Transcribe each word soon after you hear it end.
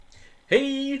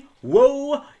Hey,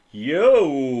 whoa,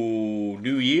 yo!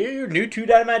 New year, new two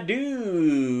Dynamite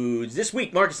dudes. This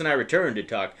week, Marcus and I return to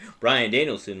talk Bryan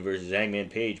Danielson versus Hangman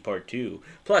Page Part 2,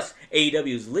 plus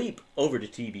AEW's leap over to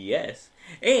TBS,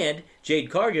 and Jade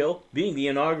Cargill being the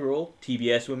inaugural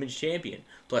TBS Women's Champion,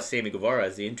 plus Sammy Guevara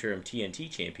as the interim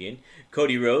TNT Champion,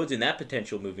 Cody Rhodes and that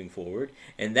potential moving forward,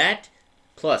 and that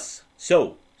plus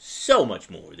so much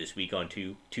more this week on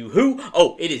to who?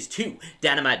 Oh, it is two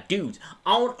Dynamite dudes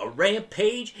on a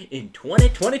rampage in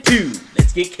 2022.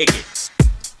 Let's get kicking.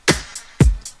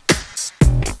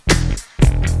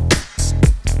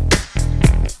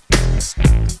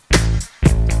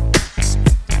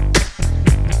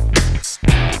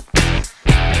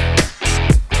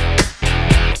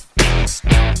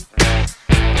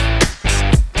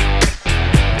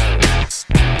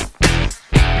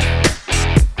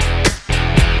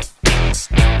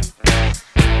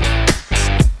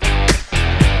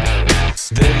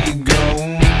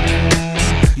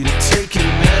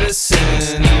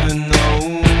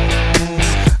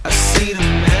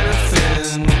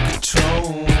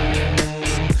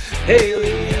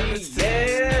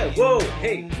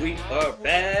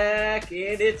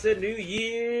 It's a new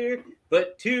year,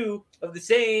 but two of the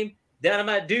same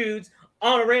Dynamite dudes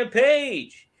on a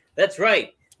rampage. That's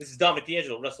right. This is Dominic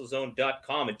D'Angelo,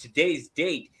 WrestleZone.com, and today's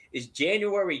date is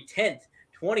January 10th,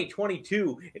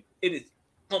 2022. It is,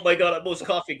 oh my God, I'm almost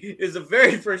coughing. It is the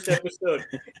very first episode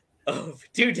of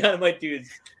two Dynamite dudes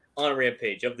on a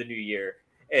rampage of the new year.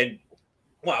 And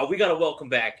wow, we got to welcome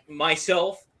back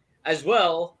myself as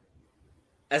well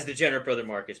as the Jenner brother,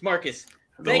 Marcus. Marcus,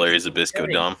 the Larry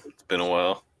Zbyszko, Dom. It's been a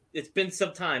while. It's been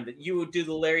some time that you would do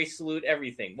the Larry salute,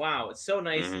 everything. Wow, it's so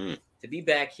nice to be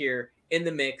back here in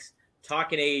the mix,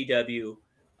 talking AEW.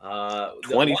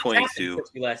 2022.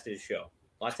 We last did a show.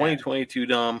 2022,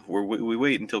 Dom. We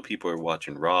wait until people are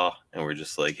watching Raw, and we're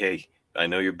just like, hey, I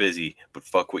know you're busy, but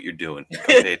fuck what you're doing.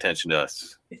 Come pay attention to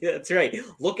us. Yeah, that's right.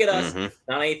 Look at us,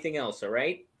 not anything else, all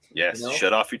right? Yes, you know?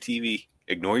 Shut off your TV.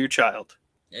 Ignore your child.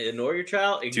 Ignore your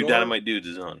child. Two Dynamite dudes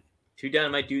is on. Two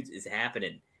Dynamite dudes is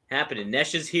happening.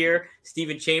 Nesh is here.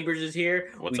 Steven Chambers is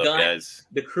here. What's up, guys?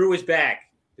 The crew is back.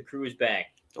 The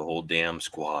whole damn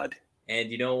squad.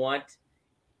 And you know what?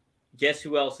 Guess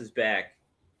who else is back?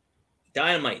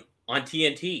 Dynamite on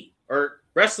TNT. Or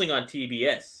wrestling on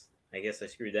TBS. I guess I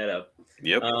screwed that up.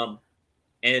 Yep.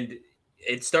 And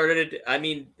it started,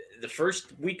 the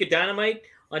first week of Dynamite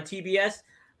on TBS.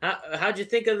 How'd you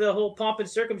think of the whole pomp and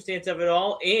circumstance of it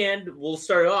all? And we'll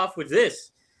start off with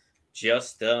this.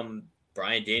 Just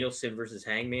Bryan Danielson versus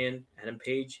Hangman Adam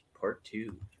Page Part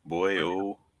 2. Boy,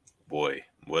 oh boy,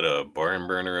 what a barn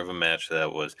burner of a match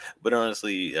that was. But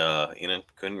honestly,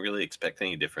 couldn't really expect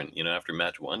any different. After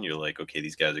match one, you're like, okay,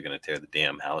 these guys are going to tear the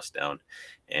damn house down,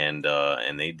 and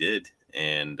they did.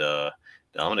 And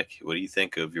Dominic, what do you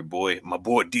think of your boy, my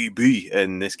boy DB,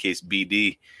 in this case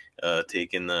BD,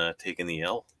 taking the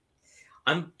L?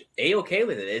 I'm A-okay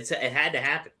with it. It had to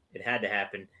happen. It had to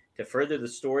happen. To further the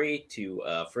story, to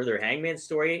further Hangman's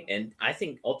story, and I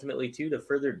think ultimately too to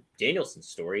further Danielson's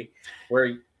story,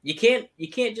 where you can't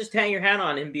just hang your hat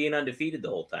on him being undefeated the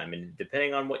whole time. And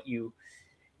depending on what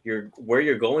where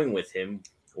you're going with him,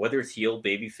 whether it's heel,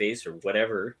 babyface, or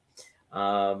whatever,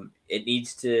 it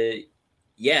needs to,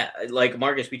 like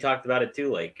Marcus, we talked about it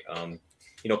too. Like,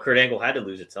 Kurt Angle had to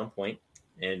lose at some point,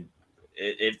 and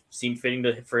it seemed fitting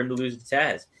for him to lose to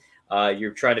Taz.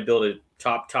 You're trying to build a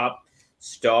top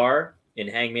star in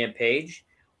Hangman Page,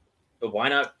 but why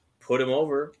not put him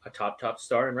over a top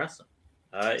star in wrestling?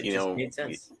 It just made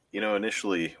sense.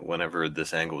 Initially, whenever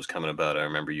this angle was coming about, I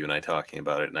remember you and I talking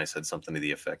about it, and I said something to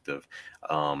the effect of,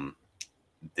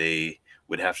 they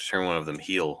would have to turn one of them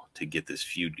heel to get this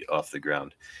feud off the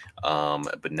ground.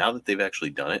 But now that they've actually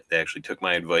done it, they actually took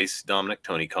my advice. Dominic,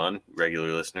 Tony Khan,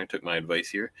 regular listener, took my advice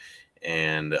here,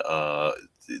 and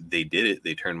they did it.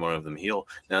 They turned one of them heel.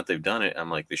 Now that they've done it, I'm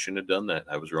like, they shouldn't have done that.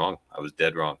 I was wrong. I was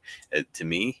dead wrong. To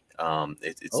me,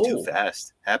 it's too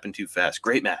fast. Happened too fast.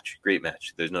 Great match.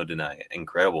 There's no denying it.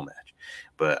 Incredible match.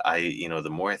 But the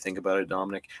more I think about it,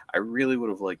 Dominic, I really would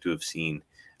have liked to have seen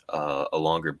a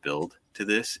longer build to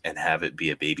this and have it be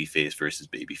a babyface versus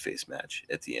babyface match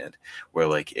at the end,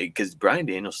 where because Bryan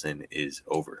Danielson is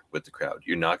over with the crowd.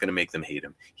 You're not going to make them hate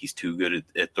him. He's too good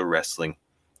at the wrestling.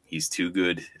 He's too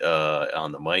good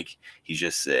on the mic. He's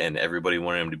just, and everybody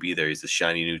wanted him to be there. He's the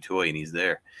shiny new toy, and he's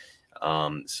there.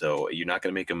 So you're not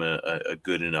going to make him a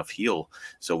good enough heel.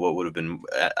 So what would have been,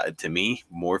 to me,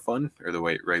 more fun, or the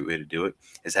right way to do it,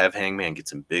 is have Hangman get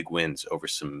some big wins over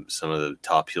some of the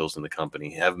top heels in the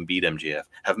company. Have him beat MJF.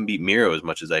 Have him beat Miro, as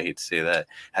much as I hate to say that.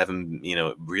 Have him,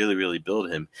 really, really build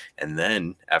him. And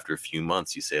then after a few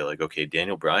months, you say, like, okay,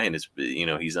 Daniel Bryan is,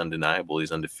 he's undeniable.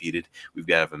 He's undefeated. We've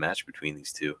got to have a match between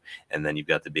these two. And then you've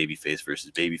got the babyface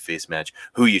versus babyface match.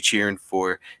 Who you cheering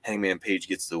for? Hangman Page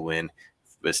gets the win,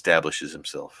 establishes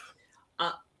himself.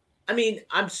 I mean,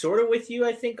 I'm sort of with you.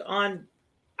 I think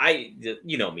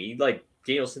you know me, like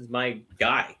Danielson's my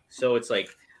guy, so it's like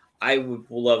I would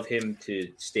love him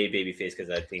to stay babyface because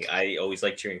I think I always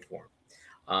like cheering for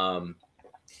him.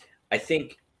 I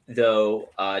think though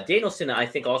Danielson, I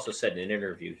think also said in an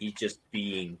interview, he's just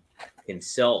being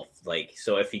himself. Like,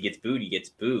 so if he gets booed, he gets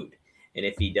booed. And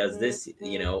if he does this,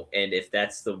 and if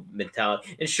that's the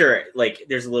mentality, and sure, like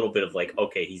there's a little bit of like,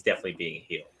 okay, he's definitely being a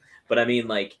heel. But I mean,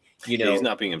 like, he's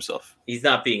not being himself. He's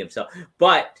not being himself.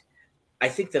 But I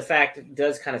think the fact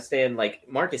does kind of stand like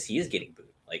Marcus, he is getting booed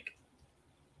like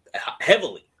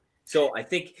heavily. So I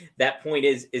think that point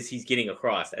is he's getting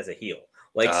across as a heel.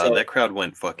 Like, so that crowd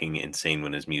went fucking insane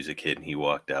when his music hit and he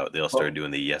walked out. They all started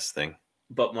doing the yes thing.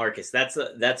 But Marcus,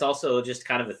 that's also just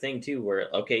kind of a thing too, where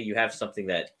okay, you have something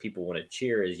that people want to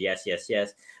cheer is yes, yes,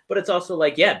 yes. But it's also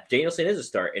like, yeah, Danielson is a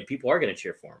star, and people are going to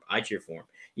cheer for him. I cheer for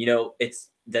him.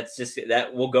 That's just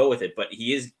that we'll go with it. But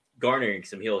he is garnering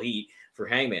some heel heat for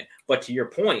Hangman. But to your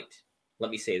point, let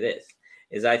me say this: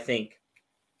 is I think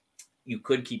you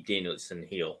could keep Danielson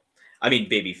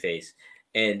babyface,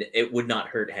 and it would not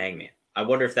hurt Hangman. I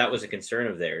wonder if that was a concern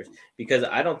of theirs, because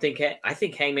I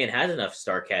think Hangman has enough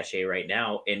star cachet right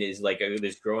now and is like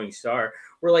this growing star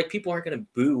where like people aren't going to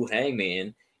boo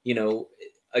Hangman,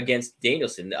 against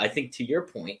Danielson. I think to your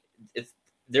point, if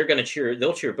they're going to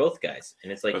they'll cheer both guys,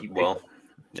 and it's like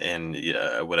and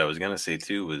yeah, what I was gonna say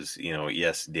too was,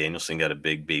 yes, Danielson got a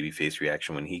big babyface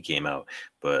reaction when he came out,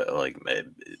 but like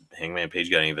Hangman Page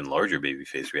got an even larger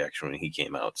babyface reaction when he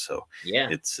came out. So yeah,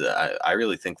 it's I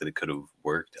really think that it could have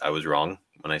worked. I was wrong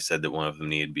when I said that one of them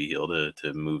needed to be heel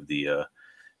to move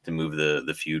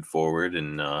the feud forward,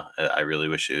 and I really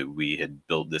wish we had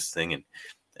built this thing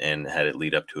and had it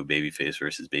lead up to a babyface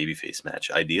versus babyface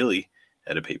match, ideally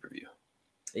at a pay-per-view.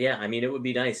 Yeah, I mean, it would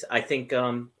be nice. I think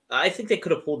they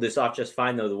could have pulled this off just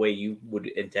fine, though, the way you would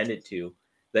intend it to.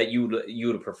 That you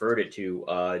would have preferred it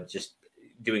to, just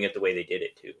doing it the way they did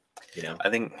it to. I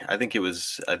think it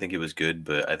was good,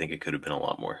 but I think it could have been a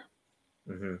lot more.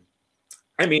 Mm-hmm.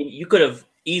 I mean, you could have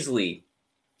easily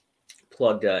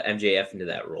plugged MJF into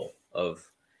that role of,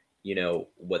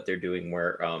 what they're doing,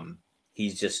 where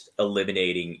he's just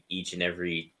eliminating each and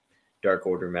every Dark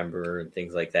Order member and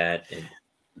things like that. And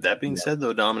that being said,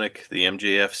 though, Dominic, the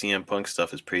MJF CM Punk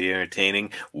stuff is pretty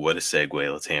entertaining. What a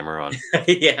segue! Let's hammer on.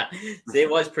 Yeah, it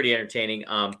was pretty entertaining.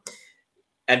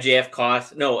 CM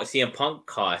Punk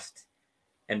cost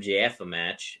MJF a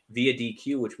match via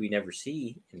DQ, which we never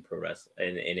see in pro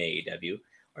wrestling in AEW,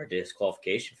 or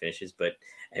disqualification finishes. But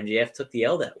MJF took the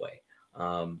L that way,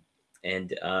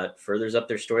 and furthers up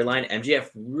their storyline.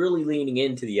 MJF really leaning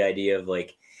into the idea of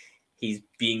like, he's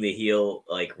being the heel,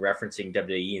 like referencing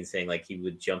WWE and saying like he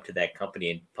would jump to that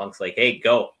company, and Punk's like, "Hey,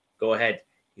 go ahead."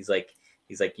 He's like,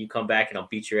 "You come back and I'll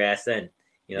beat your ass then."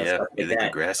 Yeah, stuff like you think that.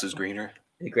 The grass is greener?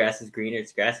 The grass is greener.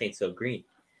 Its grass ain't so green.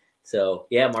 So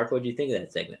yeah, Mark, what do you think of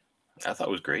that segment? I thought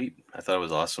it was great. I thought it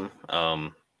was awesome.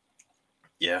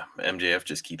 Yeah, MJF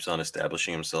just keeps on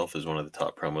establishing himself as one of the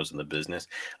top promos in the business.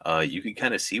 You could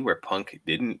kind of see where Punk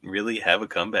didn't really have a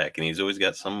comeback, and he's always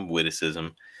got some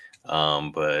witticism.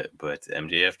 But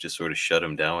MJF just sort of shut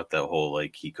him down with that whole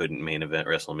like he couldn't main event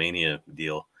WrestleMania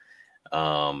deal.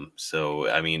 So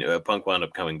I mean, Punk wound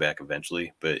up coming back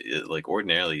eventually, but like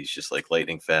ordinarily he's just like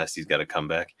lightning fast. He's got to come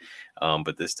back.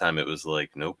 But this time it was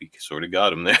like, nope, he sort of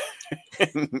got him there.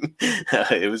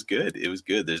 It was good. It was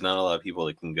good. There's not a lot of people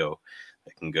that can go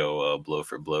blow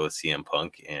for blow with CM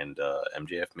Punk, and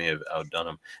MJF may have outdone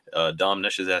him. Dom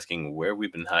Nesh is asking where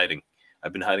we've been hiding.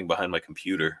 I've been hiding behind my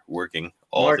computer, working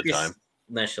all the time.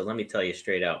 Nesha, let me tell you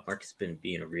straight out, Marcus has been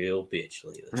being a real bitch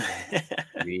lately.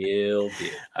 Real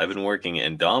bitch. I've been working,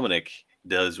 and Dominic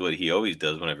does what he always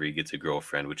does whenever he gets a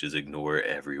girlfriend, which is ignore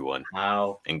everyone.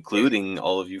 Wow. Including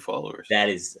all of you followers. That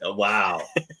is, wow.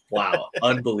 Wow.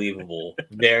 Unbelievable.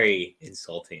 Very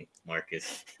insulting,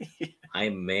 Marcus. I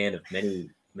am a man of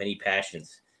many, many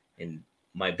passions, and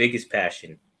my biggest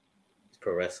passion is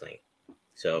pro wrestling.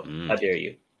 So how dare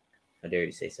you? How dare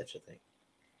you say such a thing?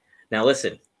 Now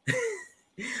listen.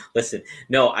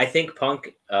 No, I think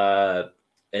Punk and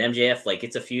MJF, like,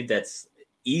 it's a feud that's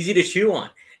easy to chew on.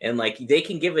 and like they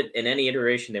can give it in any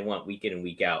iteration they want, week in and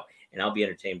week out, and I'll be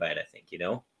entertained by it. I think,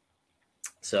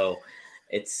 so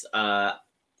it's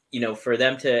for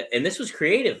them to, and this was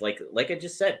creative, like I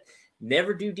just said,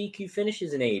 never do DQ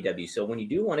finishes in AEW. So when you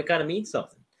do one, it kind of means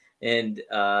something, and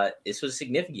this was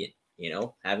significant,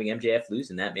 having MJF lose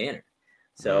in that manner.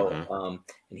 So,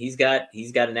 and he's got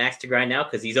an axe to grind now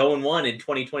because he's 0-1 in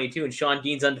 2022, and Sean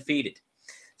Dean's undefeated.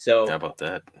 So how about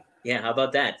that? Yeah, how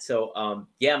about that? So,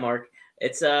 Mark,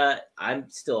 it's I'm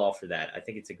still all for that. I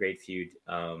think it's a great feud,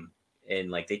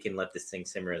 and like they can let this thing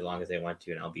simmer as long as they want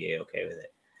to, and I'll be okay with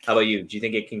it. How about you? Do you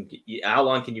think it can? How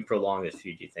long can you prolong this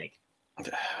feud? Do you think?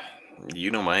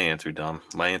 You know my answer, Dom.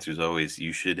 My answer is always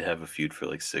you should have a feud for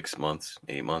like 6 months,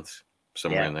 8 months,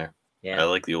 somewhere in there. Yeah, I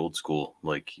like the old school,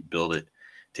 like build it,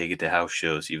 take it to house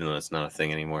shows, even though it's not a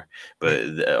thing anymore.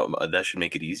 But that should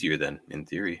make it easier then, in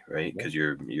theory, right? Because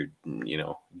you're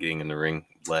getting in the ring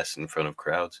less in front of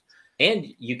crowds, and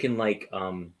you can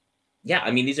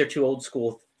I mean, these are two old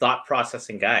school thought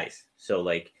processing guys. So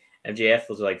like MJF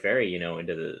was like very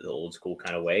into the old school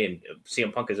kind of way, and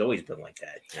CM Punk has always been like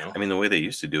that. I mean, the way they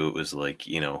used to do it was like,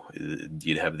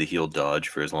 you'd have the heel dodge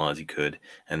for as long as he could,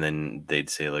 and then they'd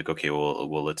say like, okay,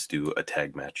 well, let's do a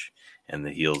tag match, and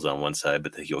the heel's on one side,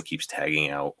 but the heel keeps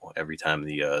tagging out every time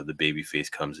the baby face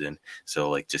comes in, so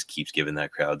like just keeps giving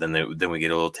that crowd. Then we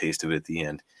get a little taste of it at the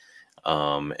end,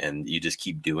 and you just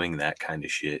keep doing that kind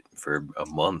of shit for a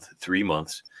month, 3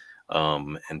 months.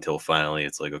 Until finally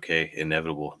it's like, okay,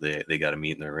 inevitable, they got to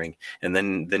meet in the ring, and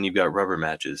then you've got rubber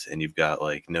matches, and you've got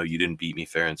like, no, you didn't beat me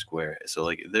fair and square. So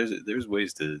like there's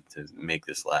ways to make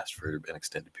this last for an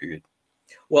extended period.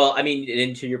 Well, I mean,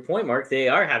 and to your point, Mark, they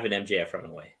are having MJF run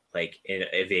away, like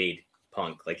evade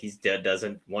Punk, like he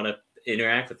doesn't want to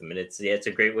interact with him, and it's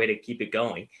a great way to keep it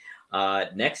going.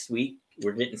 Next week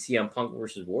we're getting CM Punk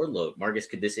versus Wardlow. Marcus,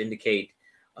 could this indicate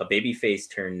a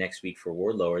babyface turn next week for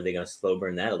Wardlow? Or are they going to slow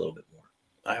burn that a little bit more?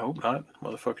 I hope not.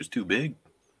 Motherfucker's too big.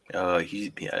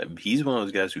 He's one of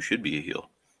those guys who should be a heel.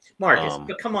 Marcus,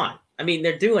 but come on. I mean,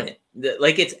 they're doing it.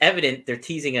 Like, it's evident they're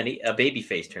teasing a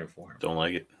babyface turn for him. Don't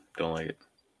like it. Don't want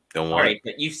All right,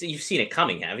 but you've seen it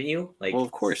coming, haven't you? Like, well,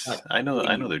 of course, I know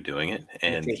they're doing it,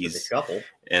 and he's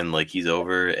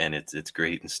over, and it's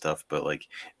great and stuff. But like,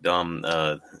 Dom,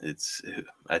 I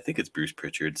think it's Bruce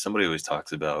Pritchard. Somebody always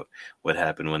talks about what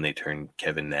happened when they turned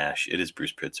Kevin Nash. It is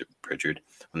Bruce Pritchard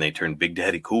when they turned Big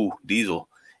Daddy Cool Diesel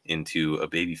into a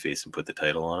babyface and put the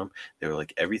title on him. They were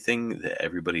like, everything that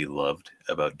everybody loved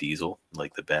about Diesel,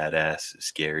 like the badass,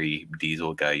 scary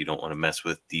Diesel guy you don't want to mess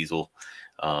with, Diesel,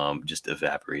 just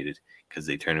evaporated because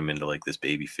they turned him into like this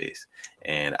baby face.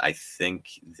 And I think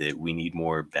that we need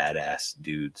more badass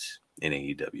dudes in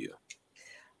AEW.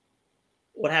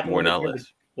 What happened? More, not less.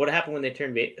 What happened when they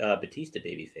turned Batista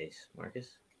babyface,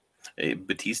 Marcus? Hey,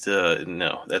 Batista,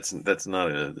 no, that's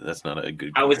not a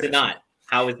good. How is it not?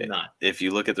 How is it not? If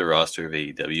you look at the roster of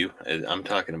AEW, I'm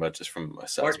talking about just from a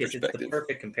size perspective. It's the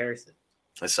perfect comparison.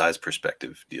 A size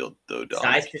perspective deal, though, Dom.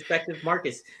 Size perspective,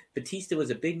 Marcus. Batista was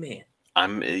a big man.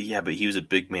 But he was a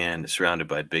big man surrounded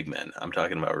by big men. I'm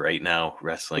talking about right now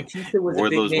wrestling.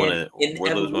 Wardlow's one of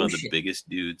the biggest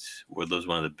dudes. Wardlow's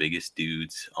one of the biggest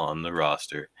dudes on the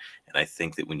roster, and I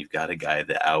think that when you've got a guy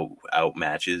that out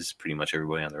matches pretty much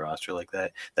everybody on the roster like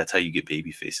that, that's how you get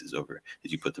baby faces over.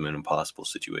 Is you put them in impossible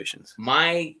situations.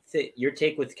 Your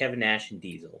take with Kevin Nash and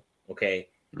Diesel, okay,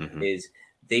 is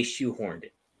they shoehorned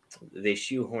it. They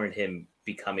shoehorned him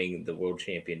becoming the world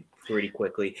champion pretty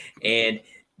quickly, and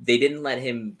they didn't let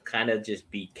him kind of just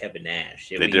beat Kevin Nash.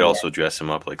 They did also dress him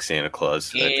up like Santa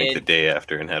Claus, I think, the day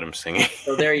after, and had him singing.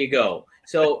 So there you go.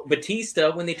 So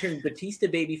Batista, when they turned Batista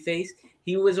babyface,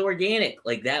 he was organic.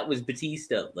 Like, that was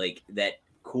Batista. Like, that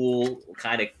cool,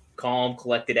 kind of calm,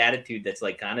 collected attitude that's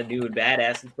like kind of new and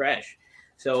badass and fresh.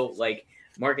 So, like,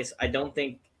 Marcus, I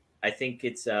think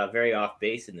it's very off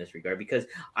base in this regard, because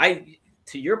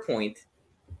to your point,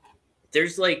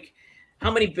 there's like, how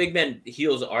many big men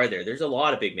heels are there? There's a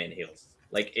lot of big men heels.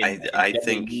 Like I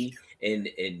think in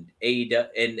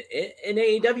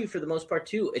AEW for the most part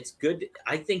too. It's good.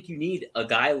 I think you need a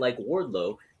guy like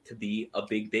Wardlow to be a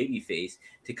big baby face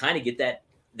to kind of get that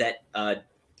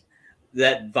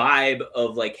vibe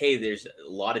of like, hey, there's a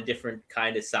lot of different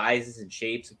kind of sizes and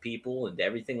shapes of people and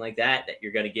everything like that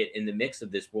you're going to get in the mix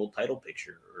of this world title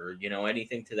picture, or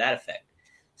anything to that effect.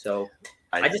 So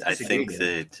I think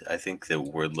that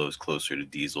Wardlow's closer to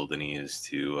Diesel than he is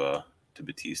to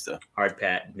Batista. Hard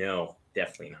pat, no,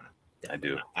 definitely not. Definitely I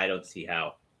do. Not. I don't see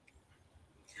how.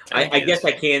 I guess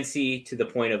I can see to the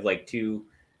point of like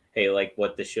like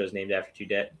what the show's named after.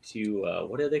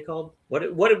 What are they called? What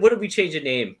did we change the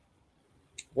name?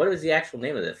 What was the actual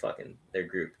name of their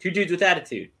group? Two Dudes with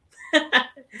Attitude. I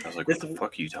was like, what the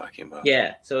fuck are you talking about?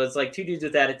 Yeah, so it's like Two Dudes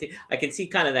with Attitude. I can see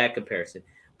kind of that comparison,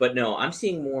 but no, I'm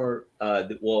seeing more.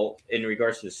 In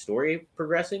regards to the story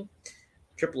progressing,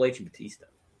 Triple H and Batista.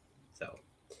 So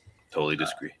Totally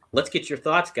disagree. let's get your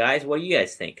thoughts, guys. What do you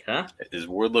guys think, huh? Is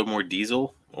Wardlow more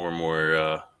Diesel or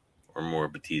more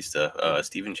Batista?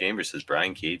 Steven Chambers says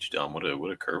Brian Cage. Dom, what a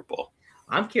curveball.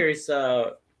 I'm curious.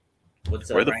 Where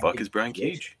the fuck is Brian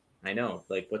Cage? I know.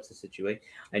 Like, what's the situation?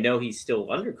 I know he's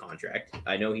still under contract.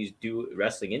 I know he's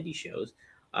wrestling indie shows.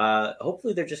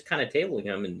 Hopefully, they're just kind of tabling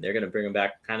him and they're going to bring him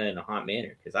back kind of in a hot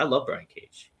manner because I love Brian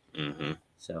Cage. Mm-hmm.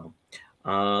 So,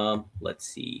 let's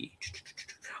see.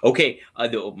 Okay,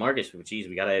 Marcus, geez,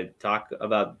 we got to talk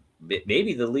about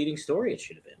maybe the leading story. It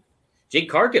should have been Jade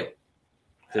Cargill,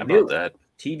 the new that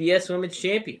TBS Women's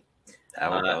Champion.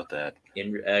 How about that?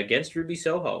 Against Ruby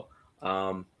Soho.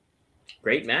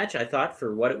 Great match, I thought,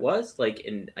 for what it was. Like,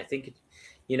 and I think,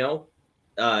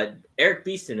 Eric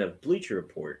Beeston of Bleacher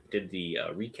Report did the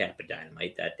recap of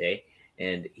Dynamite that day,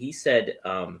 and he said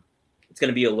it's going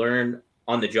to be a learn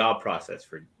on the job process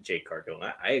for Jade Cargill.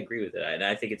 And I agree with it, and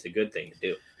I think it's a good thing to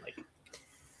do. Like,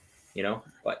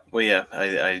 but well, yeah,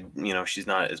 I she's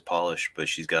not as polished, but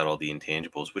she's got all the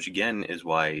intangibles, which again is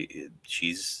why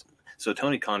she's. So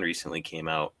Tony Khan recently came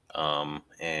out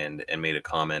and made a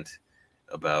comment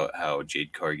about how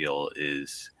Jade Cargill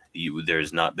is.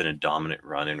 There's not been a dominant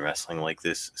run in wrestling like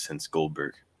this since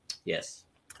Goldberg. Yes.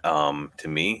 To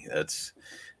me, it's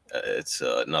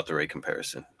not the right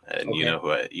comparison. And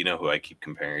okay. you know who I keep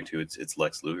comparing to. It's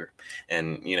Lex Luger,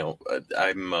 and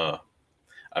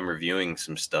I'm reviewing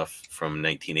some stuff from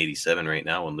 1987 right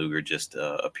now when Luger just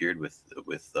appeared with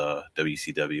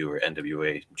WCW or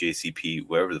NWA, JCP,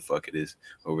 whatever the fuck it is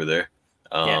over there.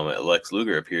 Lex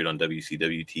Luger appeared on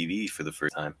WCW TV for the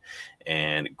first time,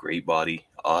 and great body,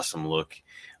 awesome look.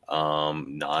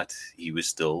 He was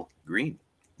still green,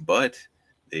 but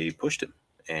they pushed him,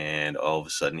 and all of a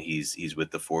sudden he's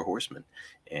with the Four Horsemen,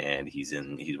 and he's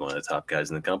one of the top guys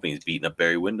in the company. He's beating up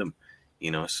Barry Windham,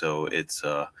 So it's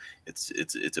a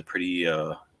pretty.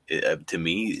 To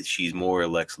me, she's more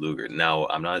Lex Luger. Now,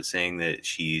 I'm not saying that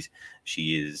she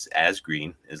is as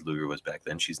green as Luger was back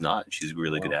then. She's not. She's a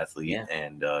really good athlete,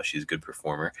 and she's a good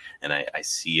performer, and I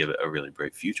see a really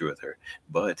bright future with her.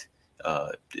 But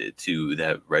to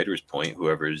that writer's point,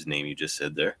 whoever's name you just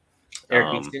said there,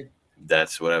 Eric Beeston.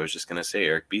 That's what I was just going to say,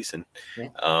 Eric Beeson. Yeah.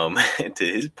 To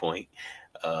his point,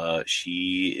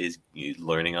 she is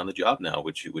learning on the job now,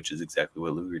 which is exactly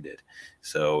what Luger did.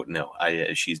 So no,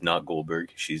 she's not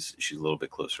Goldberg. She's a little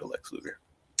bit closer to Lex Luger.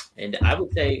 And I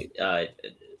would say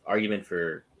argument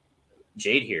for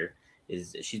Jade here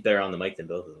is she's better on the mic than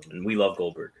both of them. And we love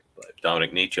Goldberg. But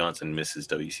Dominic, Nate Johnson misses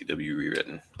WCW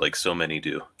Rewritten, like so many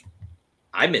do.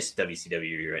 I miss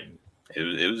WCW Rewritten.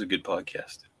 It was a good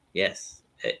podcast. Yes.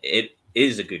 It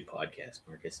is a good podcast,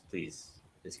 Marcus. Please,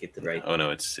 just get the right. Oh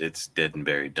no, it's dead and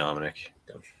buried, Dominic.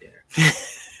 Don't you dare!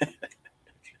 Don't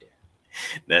you dare!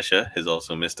 Nesha has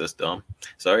also missed us, Dom.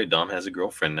 Sorry, Dom has a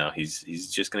girlfriend now. He's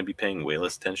just going to be paying way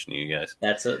less attention to you guys.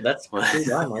 That's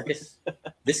why, Marcus.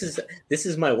 This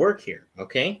is my work here.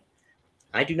 Okay,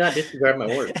 I do not disregard my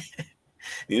work.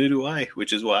 Neither do I,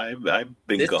 which is why I've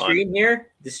been gone. This stream here,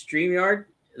 this StreamYard,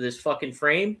 this fucking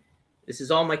frame, this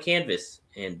is all my canvas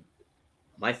and.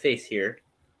 My face here,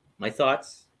 my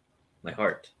thoughts, my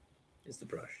heart is the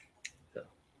brush. So,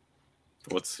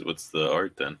 what's the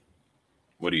art then?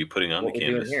 What are you putting on the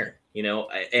canvas? Doing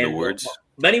here? The words.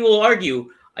 Many will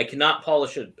argue I cannot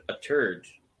polish a turd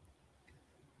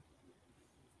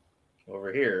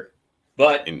over here,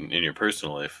 but in your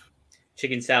personal life,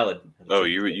 chicken salad. Oh,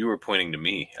 you were pointing to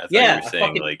me. I thought you were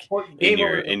saying like in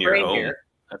your home. Here.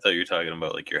 I thought you were talking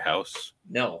about like your house.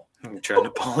 No, I'm trying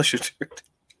to polish a turd.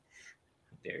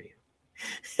 Dare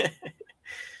you?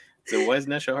 So why is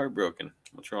Nesha heartbroken?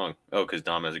 What's wrong? Oh, because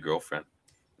Dom has a girlfriend.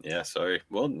 Yeah, sorry.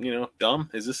 Well, Dom,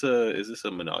 is this a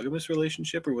monogamous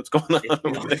relationship or what's going on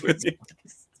with you?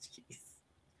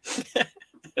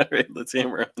 All right, let's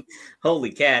hammer on.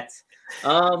 Holy cats!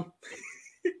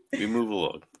 We move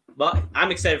along. But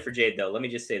I'm excited for Jade, though. Let me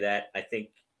just say that I think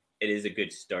it is a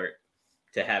good start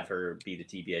to have her be the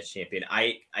TBS champion.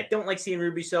 I don't like seeing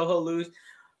Ruby Soho lose.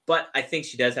 But I think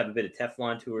she does have a bit of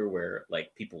Teflon to her where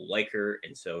like people like her.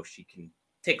 And so she can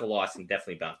take a loss and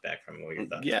definitely bounce back from it. What are your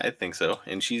thoughts? Yeah, I think so.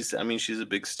 And she's a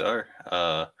big star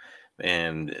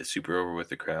and super over with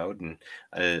the crowd. And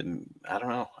I don't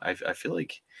know. I feel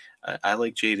like I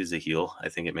like Jade as a heel. I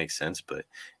think it makes sense. But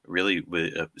really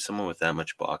with someone with that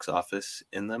much box office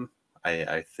in them,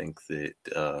 I think that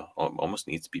almost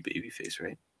needs to be babyface,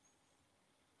 right?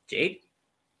 Jade?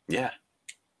 Yeah.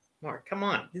 Mark, come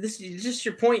on. This is just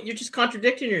your point. You're just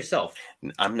contradicting yourself.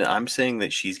 I'm saying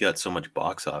that she's got so much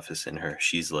box office in her.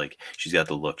 She's got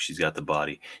the look, she's got the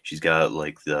body, she's got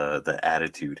like the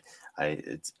attitude.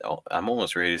 I'm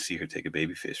almost ready to see her take a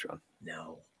babyface run.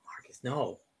 No, Marcus,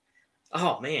 no.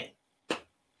 Oh man,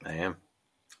 I am.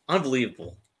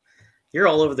 Unbelievable. You're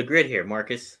all over the grid here,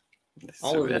 Marcus.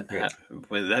 All over the grid.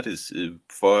 Well, that is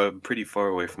pretty far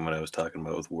away from what I was talking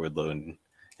about with Wardlow and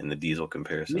the Diesel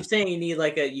comparison. You're saying you need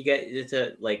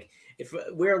if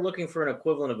we're looking for an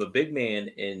equivalent of a big man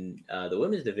in the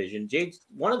women's division, Jade's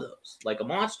one of those, like a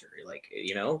monster,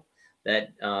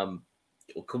 that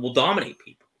will dominate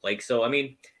people. So, I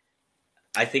mean,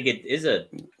 I think it is a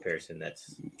comparison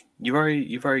that's you've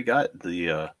already got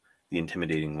the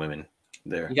intimidating women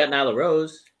there. You got Nyla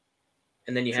Rose,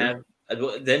 and then you have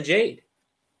then Jade,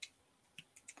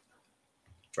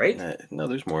 right? No,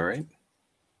 there's more, right?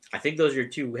 I think those are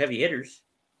two heavy hitters.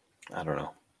 I don't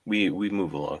know. We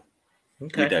move along.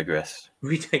 Okay. We digress.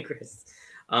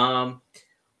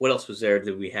 What else was there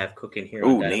that we have cooking here?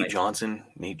 Oh, Nate Johnson.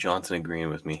 Nate Johnson agreeing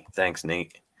with me. Thanks,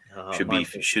 Nate.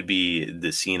 Should be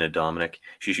the Cena Dominic.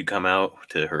 She should come out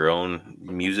to her own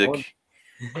music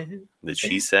that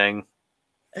she sang.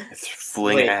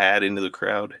 Fling a hat into the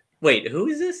crowd. Wait, who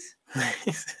is this?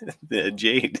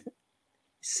 Jade.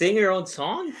 Sing her own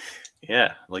song?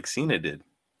 Yeah, like Cena did.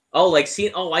 Oh, like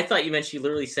Cena. Oh, I thought you meant she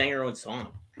literally sang her own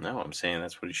song. No, I'm saying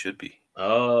that's what it should be.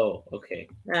 Oh, okay.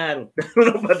 I don't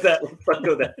know about that. Let's not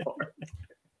go that far.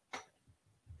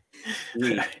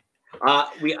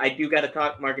 I do got to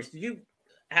talk, Marcus. Did you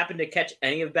happen to catch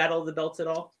any of Battle of the Belts at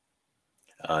all?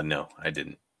 No, I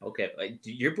didn't. Okay,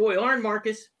 your boy Arn,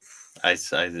 Marcus. I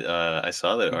saw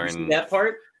that Arn that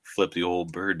part flipped the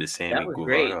old bird to Sammy That was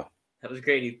Guevara. Great. That was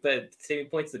great. Sammy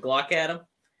points the Glock at him,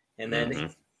 and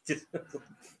then just.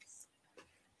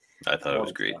 I thought it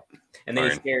was great. And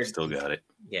then Arn still got it.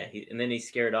 Yeah, and then he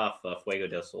scared off Fuego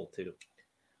del Sol too.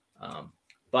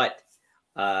 But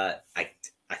I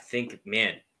think,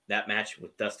 man, that match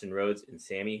with Dustin Rhodes and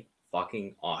Sammy,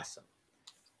 fucking awesome.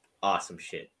 Awesome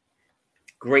shit.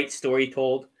 Great story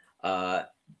told.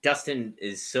 Dustin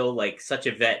is such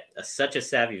a vet, such a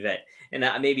savvy vet. And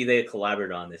maybe they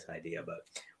collaborated on this idea, but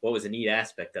what was a neat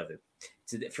aspect of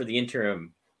it for the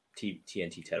interim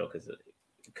TNT title, because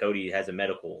Cody has a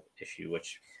medical issue,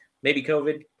 which maybe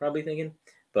COVID, probably thinking,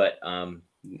 but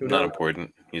not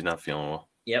important. He's not feeling well.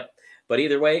 Yep. But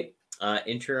either way,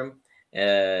 interim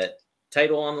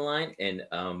title on the line, and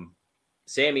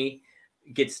Sammy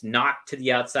gets knocked to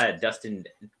the outside. Dustin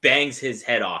bangs his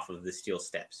head off of the steel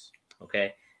steps.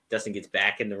 Okay. Dustin gets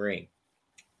back in the ring,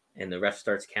 and the ref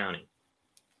starts counting.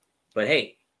 But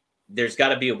hey, there's got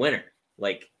to be a winner.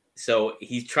 So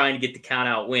he's trying to get the count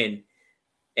out win.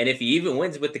 And if he even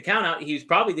wins with the count out, he's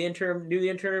probably the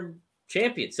interim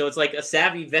champion. So it's like a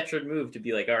savvy veteran move to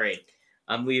be like, all right,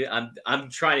 I'm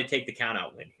trying to take the count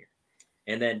out win here.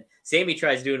 And then Sammy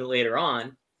tries doing it later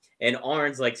on, and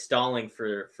Arn's stalling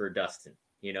for Dustin.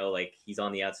 He's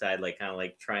on the outside, kind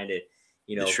of trying to,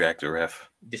 distract the ref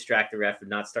and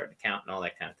not start to count and all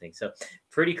that kind of thing. So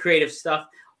pretty creative stuff.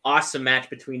 Awesome match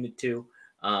between the two.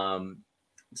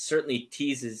 Certainly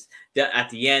teases at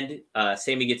the end.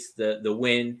 Sammy gets the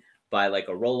win by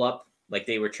a roll up,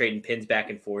 they were trading pins back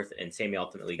and forth, and Sammy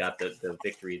ultimately got the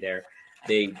victory there.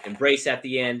 They embrace at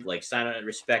the end, sign on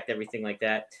respect, everything like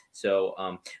that.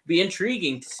 So be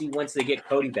intriguing to see once they get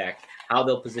Cody back, how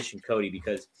they'll position Cody,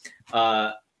 because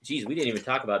we didn't even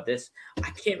talk about this. I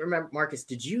can't remember, Marcus,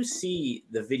 did you see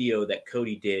the video that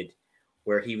Cody did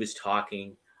where he was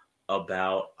talking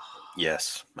about?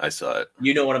 Yes, I saw it.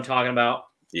 You know what I'm talking about?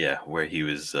 Yeah, where he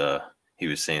was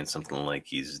saying something like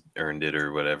he's earned it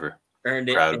or whatever.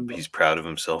 He's proud of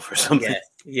himself or something.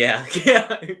 Yeah.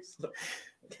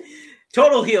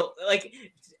 Total heel.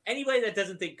 Anybody that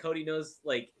doesn't think Cody knows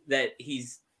that he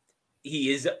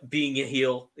is being a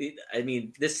heel. I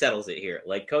mean, this settles it here.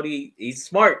 Cody, he's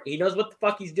smart. He knows what the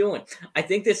fuck he's doing. I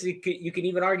think you can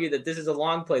even argue that this is a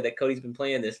long play, that Cody's been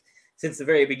playing this since the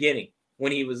very beginning,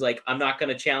 when he was I'm not going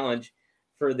to challenge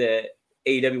for the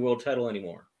AEW World Title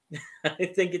anymore. I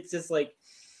think it's just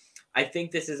I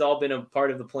think this has all been a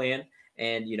part of the plan,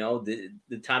 and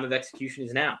the time of execution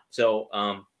is now. So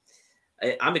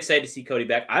I'm excited to see Cody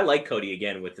back. I like Cody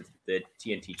again with the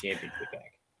TNT Championship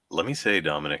back. Let me say,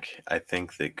 Dominic, I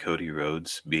think that Cody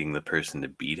Rhodes being the person to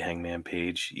beat Hangman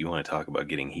Page, you want to talk about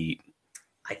getting heat.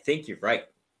 I think you're right.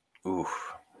 Ooh,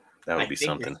 that would be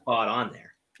something. You're spot on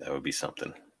there. That would be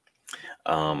something.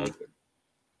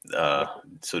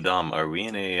 So Dom, are we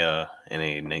in a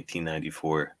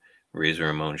 1994 Razor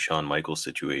Ramon Shawn Michaels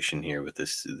situation here with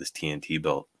this TNT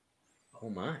belt? Oh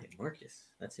my, Marcus,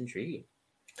 that's intriguing.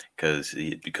 because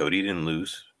Cody didn't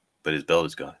lose, but his belt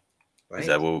is gone. Right. Is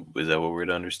that what we're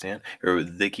to understand? Or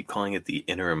they keep calling it the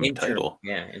interim title.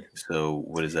 Yeah. So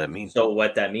what does that mean? So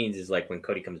what that means is like when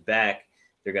Cody comes back,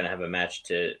 they're gonna have a match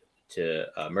to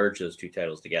merge those two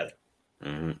titles together.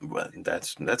 Mm-hmm. Well,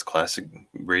 that's classic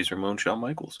Razor Ramon, Shawn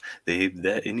Michaels.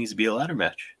 It needs to be a ladder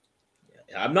match.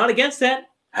 I'm not against that.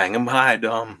 Hang him high,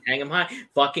 Dom. Hang him high.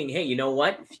 Fucking hey, you know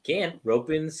what? If you can, rope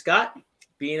in Scott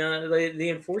being the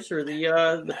enforcer,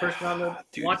 the person on the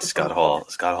dude. Scott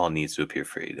Hall needs to appear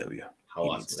for AEW. How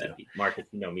awesome would that be? Marcus,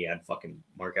 you know me, I'd fucking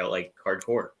mark out like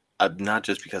hardcore. Not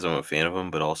just because I'm a fan of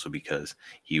him, but also because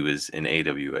he was in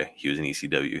AWA, he was in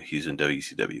ECW, he was in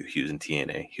WCW, he was in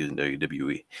TNA, he was in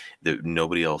WWE.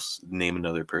 Nobody else. Name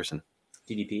another person.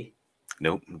 DDP?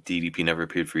 Nope. DDP never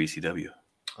appeared for ECW.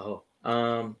 Oh,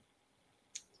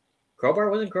 Crowbar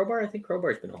wasn't Crowbar. I think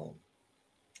Crowbar's been home.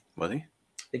 Was he? I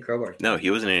think Crowbar. No, he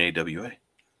wasn't in AWA.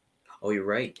 Oh, you're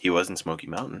right. He wasn't Smoky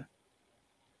Mountain.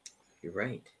 You're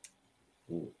right.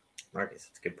 Ooh, Marcus,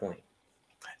 that's a good point.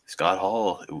 Scott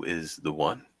Hall is the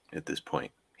one at this point.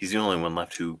 He's the only one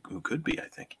left who could be, I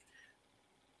think.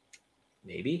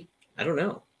 Maybe. I don't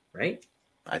know. Right?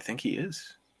 I think he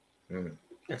is.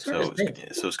 That's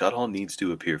so Scott Hall needs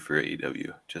to appear for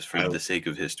AEW just for the sake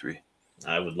of history.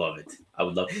 I would love it.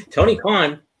 Tony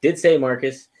Khan did say,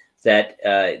 Marcus, that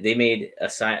they made a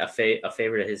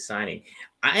favorite of his signing.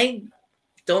 I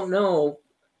don't know.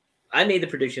 I made the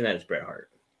prediction that it's Bret Hart.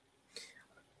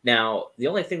 Now, the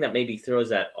only thing that maybe throws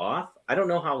that off, I don't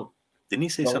know how. Didn't he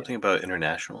say something about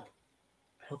international?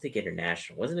 I don't think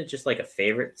international. Wasn't it just like a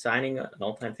favorite signing, an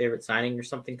all-time favorite signing or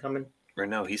something coming? Or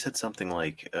no, he said something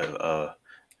like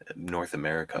North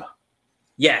America.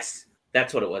 Yes,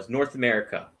 that's what it was. North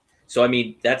America. So, I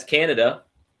mean, that's Canada.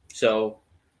 So,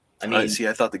 I mean. See,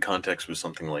 I thought the context was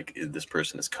something like this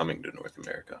person is coming to North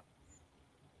America.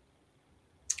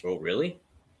 Oh, really?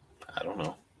 I don't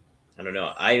know.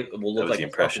 I will look like a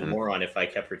fucking moron if I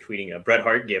kept retweeting a Bret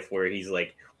Hart gif where he's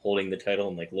like holding the title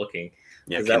and like looking.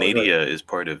 Yeah, Canada is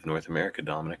part of North America,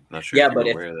 Dominic. Not sure if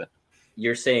you're aware of that.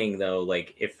 You're saying though,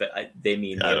 like if they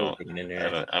mean the other thing in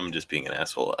there. I'm just being an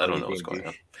asshole. I don't know what's going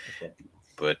on. Okay.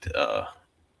 But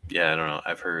yeah, I don't know.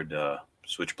 I've heard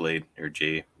Switchblade or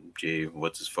Jay,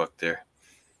 what's his fuck there?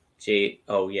 Jay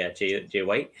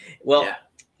White. Well, yeah.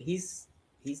 He's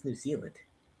New Zealand.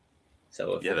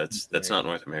 So yeah, that's not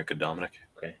North America, Dominic.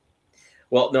 Okay.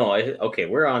 Well, no,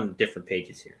 we're on different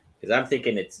pages here because I'm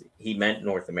thinking he meant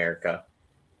North America,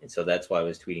 and so that's why I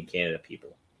was tweeting Canada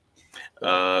people.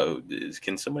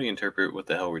 Can somebody interpret what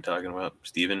the hell we're talking about,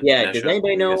 Steven? Yeah, Nesha? Does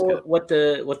anybody know what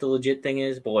the legit thing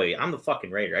is? Boy, I'm the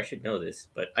fucking writer. I should know this,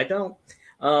 but I don't.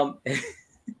 Battle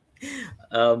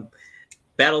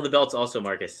of the Belts also,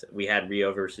 Marcus. We had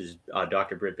Rio versus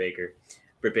Dr. Britt Baker.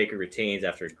 Britt Baker retains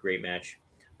after a great match.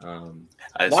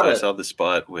 I saw the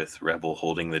spot with Rebel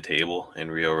holding the table,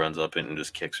 and Rio runs up and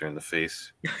just kicks her in the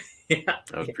face. Yeah,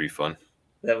 that was pretty fun.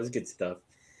 That was good stuff.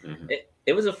 Mm-hmm.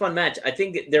 It was a fun match. I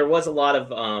think there was a lot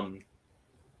of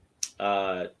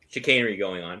chicanery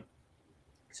going on,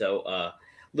 so a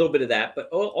little bit of that. But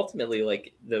ultimately,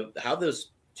 like how those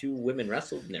two women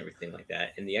wrestled and everything like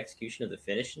that, and the execution of the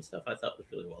finish and stuff, I thought was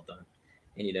really well done.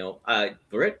 And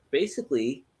Britt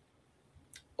basically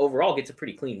overall gets a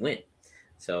pretty clean win.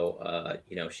 So,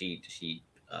 she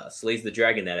slays the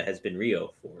dragon that has been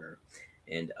Rio for her.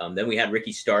 And then we had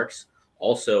Ricky Starks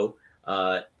also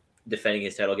defending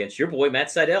his title against your boy, Matt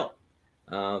Sydal.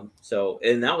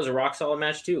 And that was a rock solid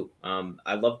match too.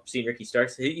 I love seeing Ricky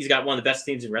Starks. He's got one of the best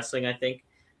themes in wrestling, I think.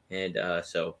 And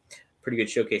so pretty good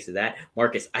showcase of that.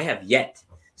 Marcus, I have yet.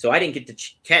 So I didn't get to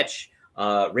catch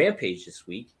Rampage this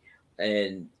week.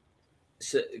 And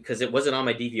because it wasn't on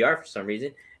my DVR for some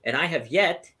reason. And I have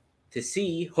yet to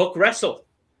see Hook wrestle.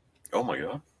 Oh my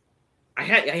god! I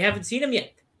haven't seen him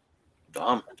yet.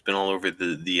 Dom, it's been all over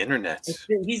the internet.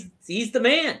 He's the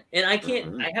man, and I can't.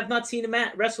 Mm-hmm. I have not seen him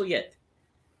wrestle yet.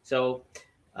 So,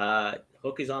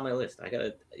 Hook is on my list. I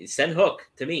gotta send Hook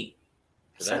to me.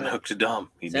 Send Hook to Dom.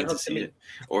 He needs to see it.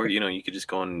 Or you could just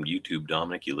go on YouTube,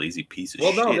 Dominic. You lazy piece of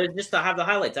shit. Well, no, just to have the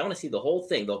highlights. I want to see the whole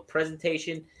thing, the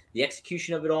presentation, the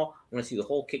execution of it all. I want to see the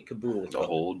whole kit caboodle. The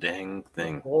whole dang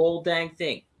thing. The whole dang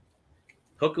thing.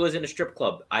 Hook was in a strip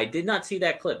club. I did not see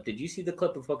that clip. Did you see the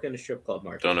clip of Hook in a strip club,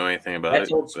 Mark? Don't know anything about it.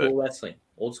 That's old school wrestling.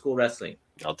 Old school wrestling.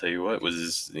 I'll tell you what,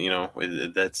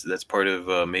 that's part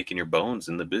of making your bones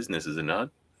in the business, is it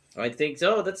not? I think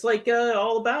so. That's like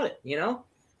all about it,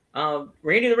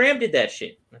 Randy the Ram did that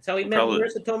shit. That's how he met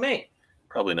Marissa Tomei.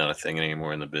 Probably not a thing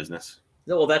anymore in the business.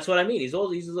 No, well, that's what I mean. He's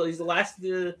old. He's the last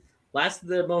of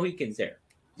the Mohicans there.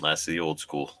 Last of the old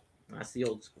school. Last of the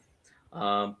old school.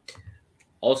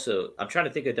 Also, I'm trying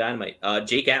to think of Dynamite.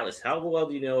 Jake Atlas. How well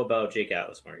do you know about Jake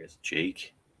Atlas, Marcus?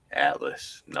 Jake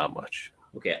Atlas, not much.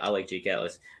 Okay, I like Jake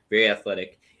Atlas. Very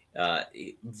athletic.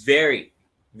 Very,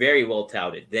 very well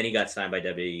touted. Then he got signed by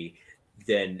WWE.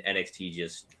 Then NXT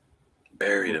just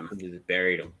Buried him.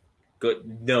 Buried him.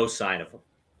 Good. No sign of him.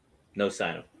 No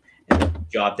sign of him. And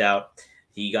jobbed out.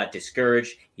 He got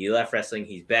discouraged. He left wrestling.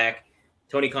 He's back.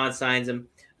 Tony Khan signs him.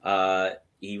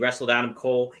 He wrestled Adam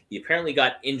Cole. He apparently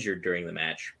got injured during the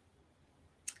match,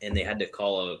 and they had to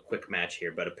call a quick match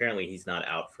here. But apparently, he's not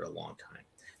out for a long time,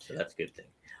 so that's a good thing.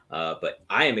 But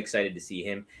I am excited to see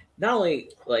him. Not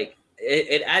only like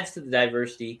it adds to the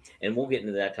diversity, and we'll get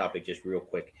into that topic just real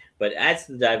quick. But it adds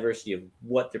to the diversity of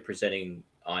what they're presenting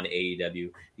on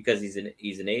AEW because he's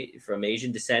from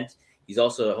Asian descent. He's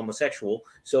also a homosexual,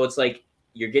 so it's like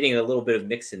you're getting a little bit of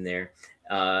mix in there.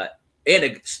 And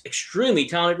an extremely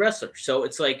talented wrestler. So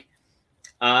it's like,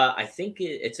 I think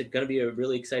it's going to be a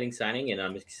really exciting signing, and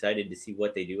I'm excited to see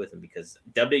what they do with him because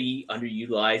WWE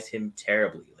underutilized him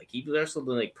terribly. Like he wrestled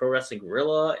in like Pro Wrestling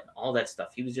Guerrilla and all that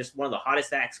stuff. He was just one of the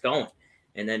hottest acts going,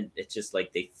 and then it's just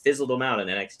like they fizzled him out in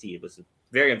NXT. It was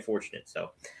very unfortunate.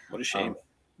 So what a shame.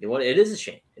 It is a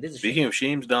shame. It is. Speaking of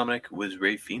shames, Dominic, was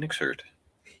Rey Fenix hurt?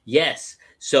 Yes.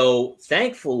 So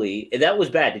thankfully, that was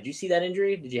bad. Did you see that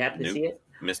injury? Did you happen to see it?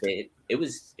 Missed it. It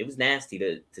was nasty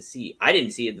to see. I didn't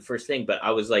see it the first thing, but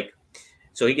I was like,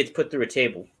 so he gets put through a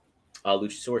table.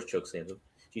 Luchasaurus chokeslams him.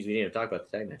 Jeez, we didn't even talk about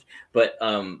the tag match. But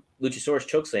Luchasaurus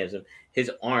chokeslams him.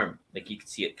 His arm, like you can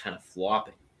see it kind of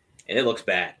flopping, and it looks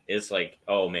bad. It's like,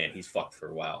 oh man, he's fucked for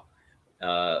a while.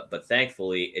 But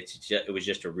thankfully, it was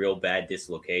just a real bad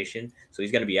dislocation. So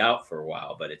he's going to be out for a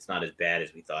while, but it's not as bad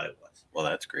as we thought it was. Well,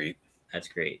 that's great. That's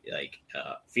great. Like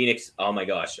Phoenix, oh my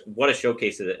gosh, what a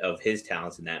showcase of his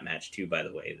talents in that match too. By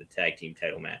the way, the tag team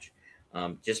title match,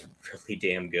 just really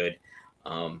damn good.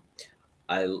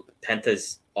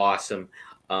 Penta's awesome.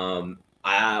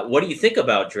 What do you think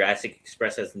about Jurassic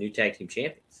Express as the new tag team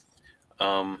champions?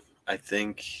 I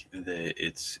think that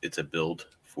it's a build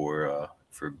for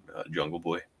Jungle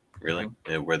Boy, really,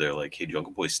 where they're like, hey,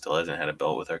 Jungle Boy still hasn't had a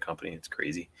belt with our company. It's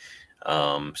crazy.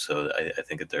 So I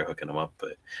think that they're hooking them up,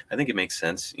 but I think it makes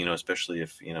sense, especially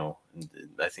if,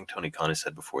 I think Tony Khan has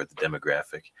said before the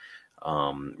demographic,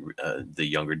 the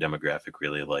younger demographic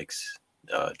really likes,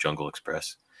 Jungle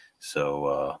Express.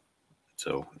 So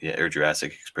yeah, or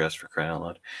Jurassic Express for crying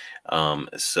out loud.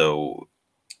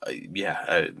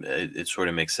 It sort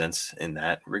of makes sense in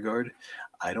that regard.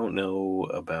 I don't know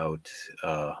about,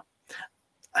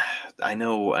 I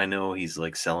know he's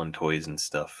like selling toys and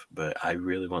stuff, but I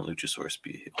really want Luchasaurus to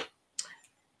be a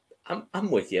heel.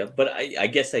 I'm with you, but I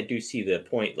guess I do see the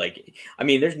point. Like, I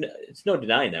mean, it's no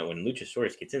denying that when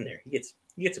Luchasaurus gets in there, he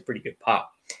gets a pretty good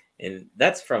pop, and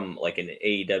that's from like an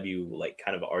AEW like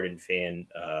kind of ardent fan,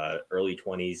 early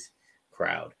 20s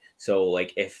crowd. So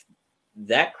like if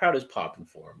that crowd is popping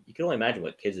for him, you can only imagine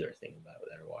what kids are thinking about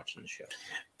that are watching the show.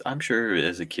 I'm sure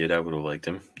as a kid I would have liked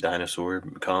him. Dinosaur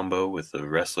combo with the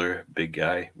wrestler, big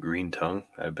guy, green tongue.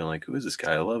 I've been like, who is this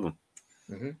guy? I love him.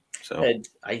 Mm-hmm. So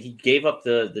he gave up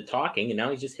the talking, and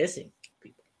now he's just hissing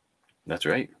people. That's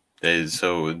right.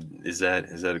 So is that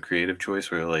a creative choice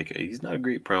where like he's not a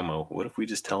great promo? What if we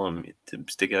just tell him to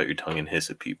stick out your tongue and hiss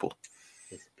at people?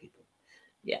 Hiss at people.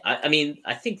 Yeah, I mean,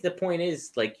 I think the point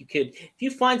is like you could, if you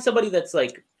find somebody that's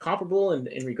like comparable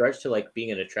in regards to like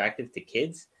being an attractive to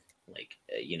kids, like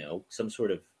some sort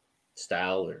of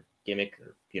style or gimmick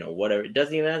or whatever. It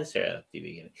doesn't even necessarily have to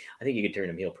be gimmick. I think you could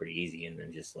turn him heel pretty easy and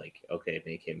then just like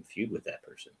make him feud with that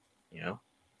person,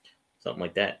 something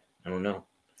like that. I don't know.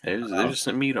 There's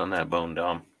some meat on that bone,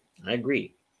 Dom. I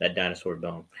agree. That dinosaur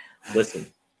bone. Listen.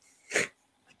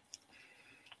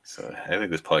 So I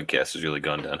think this podcast has really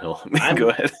gone downhill. Go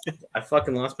ahead. I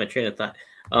fucking lost my train of thought.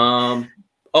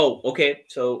 Oh, okay.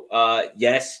 So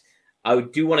yes, I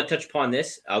do want to touch upon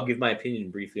this. I'll give my opinion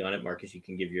briefly on it. Marcus, you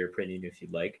can give your opinion if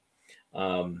you'd like.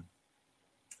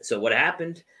 So what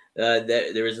happened?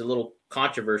 There was a little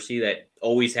controversy that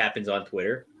always happens on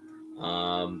Twitter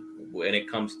when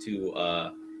it comes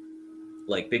to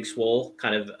like Big Swole.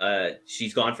 Kind of,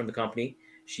 she's gone from the company.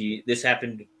 This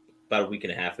happened about a week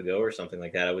and a half ago or something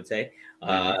like that, I would say,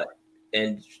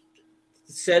 and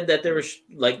said that there was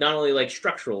like not only like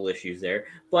structural issues there,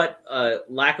 but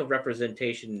lack of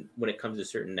representation when it comes to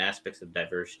certain aspects of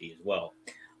diversity as well.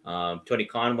 Tony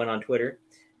Khan went on Twitter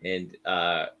and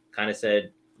kind of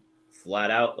said flat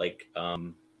out, like,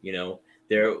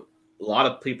 there a lot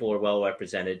of people are well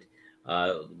represented.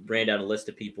 Ran down a list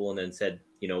of people and then said,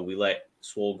 we let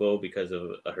Swole go because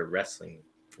of her wrestling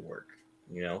work,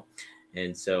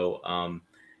 and so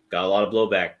got a lot of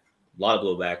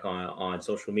blowback on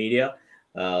social media.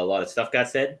 A lot of stuff got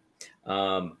said.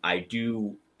 I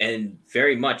do and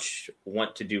very much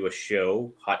want to do a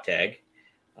show, Hot Tag,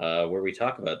 where we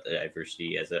talk about the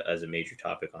diversity as a major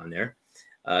topic on there,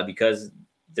 because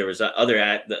there was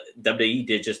the WWE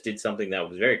did something that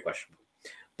was very questionable.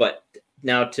 But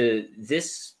now to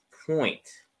this point,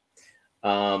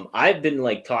 I've been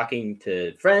like talking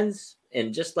to friends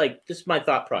and just my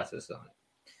thought process on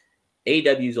it.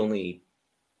 AEW is only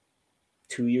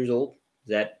 2 years old. Is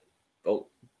that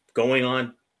going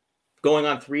on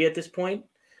 3 at this point?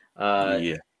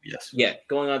 Yes. Yeah,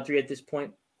 going on 3 at this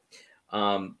point.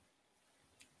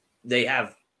 They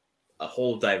have a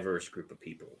whole diverse group of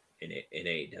people in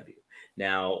AEW.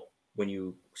 Now, when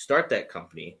you start that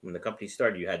company, when the company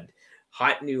started, you had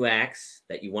hot new acts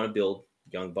that you want to build: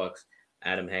 Young Bucks,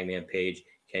 Adam Hangman Page,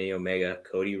 Kenny Omega,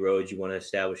 Cody Rhodes. You want to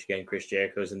establish again. Chris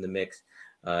Jericho's in the mix.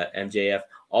 MJF,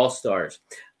 all stars.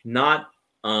 Not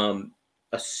a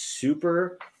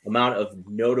super amount of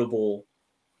notable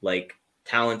like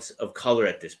talents of color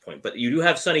at this point, but you do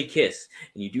have Sonny Kiss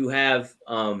and you do have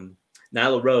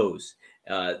Nyla Rose.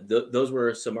 Those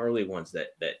were some early ones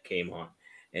that came on,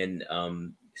 and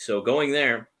so going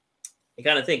there, you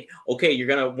kind of think, okay, you're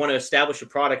gonna want to establish a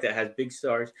product that has big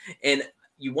stars, and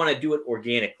you want to do it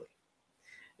organically.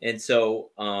 And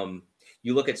so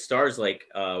you look at stars like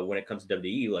when it comes to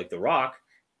WWE, like The Rock,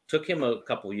 took him a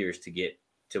couple years to get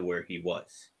to where he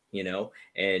was,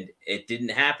 and it didn't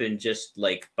happen just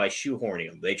like by shoehorning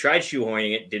him. They tried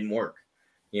shoehorning it, didn't work,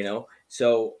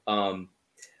 So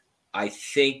I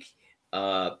think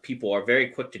people are very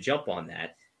quick to jump on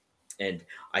that, and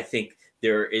I think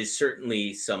there is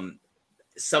certainly some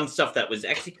stuff that was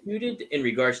executed in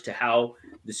regards to how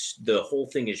the whole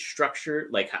thing is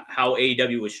structured, like how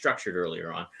AEW was structured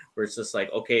earlier on, where it's just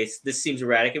like, okay, this seems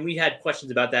erratic. And we had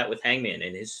questions about that with Hangman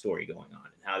and his story going on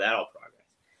and how that all progressed.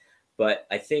 But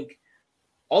I think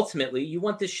ultimately you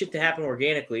want this shit to happen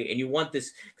organically, and you want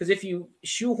this, because if you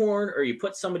shoehorn or you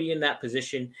put somebody in that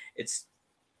position, it's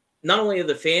not only are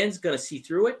the fans going to see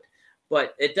through it,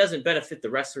 but it doesn't benefit the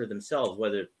wrestler themselves,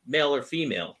 whether male or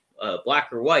female,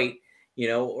 black or white,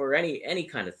 or any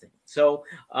kind of thing. So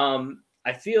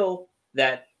I feel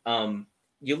that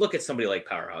you look at somebody like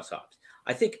Powerhouse Hobbs.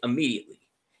 I think immediately,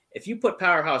 if you put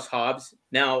Powerhouse Hobbs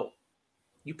in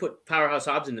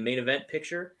the main event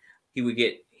picture, he would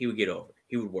get over.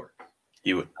 He would work.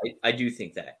 He would. I do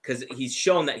think that, because he's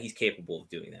shown that he's capable of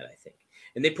doing that, I think.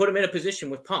 And they put him in a position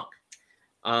with Punk.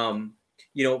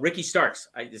 Ricky Starks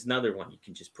is another one you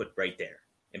can just put right there,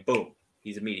 and boom,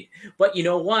 he's immediate. But you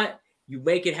know what? You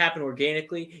make it happen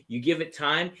organically. You give it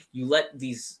time. You let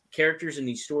these characters and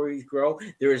these stories grow.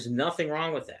 There is nothing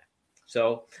wrong with that.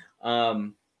 So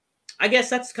I guess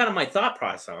that's kind of my thought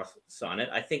process on it.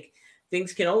 I think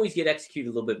things can always get executed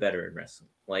a little bit better in wrestling,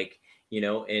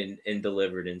 and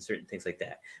delivered and certain things like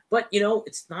that. But,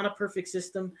 it's not a perfect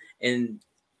system. And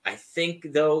I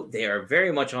think, though, they are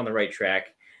very much on the right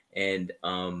track. And,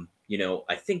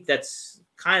 I think that's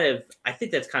kind of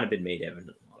been made evident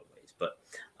in a lot of ways. But,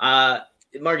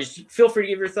 Marcus, feel free to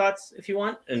give your thoughts if you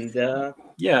want. And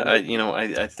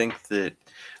I think that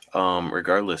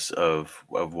regardless of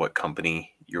what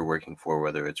company you're working for,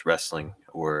 whether it's wrestling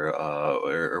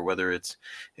or whether it's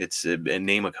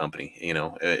name a company,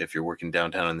 if you're working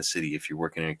downtown in the city, if you're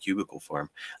working in a cubicle farm,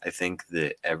 I think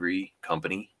that every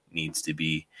company needs to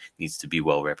be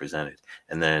well represented,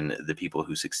 and then the people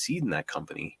who succeed in that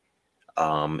company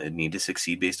need to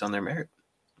succeed based on their merit.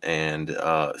 And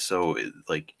so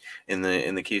like in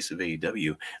the case of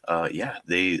AEW,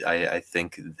 I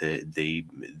think that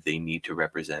they need to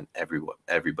represent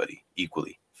everybody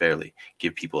equally, fairly,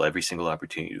 give people every single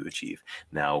opportunity to achieve.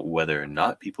 Now, whether or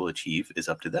not people achieve is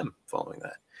up to them following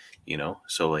that.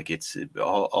 So like it's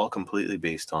all completely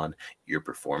based on your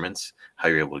performance, how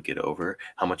you're able to get over,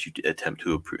 how much you attempt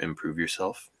to improve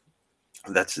yourself.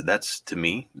 That's to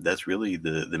me, that's really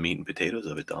the meat and potatoes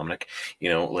of it, Dominic.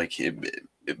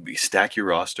 Stack your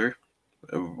roster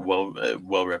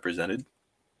well represented,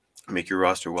 make your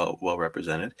roster well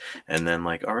represented, and then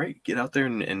all right, get out there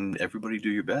and everybody do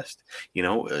your best,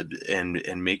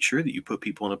 and make sure that you put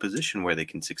people in a position where they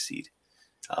can succeed.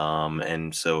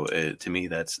 And so to me,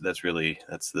 that's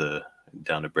the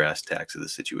down to brass tacks of the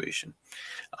situation.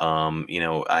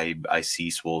 I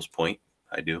see Swole's point.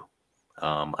 I do.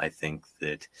 I think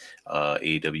that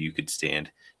AEW could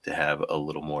stand to have a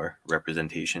little more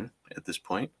representation at this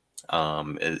point,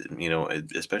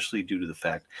 especially due to the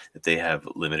fact that they have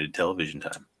limited television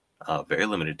time. very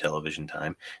limited television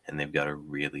time, and they've got a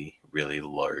really, really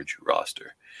large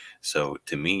roster. So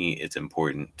to me, it's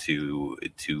important to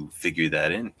figure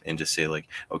that in and just say like,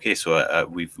 okay, so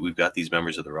we've got these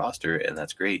members of the roster, and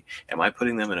that's great. Am I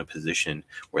putting them in a position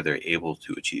where they're able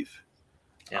to achieve?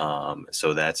 Yeah.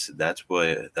 So that's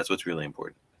what's really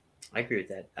important. I agree with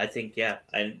that. I think, yeah,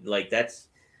 and like that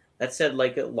said,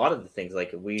 like a lot of the things,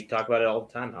 like we talk about it all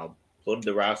the time, how loaded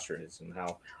the roster is and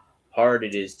how hard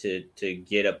it is to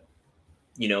get a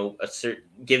certain,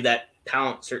 give that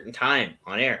talent certain time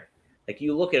on air. Like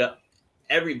you look at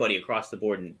everybody across the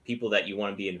board and people that you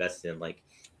want to be invested in. Like,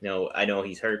 I know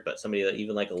he's hurt, but somebody that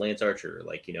even like a Lance Archer,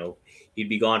 like he'd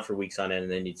be gone for weeks on end,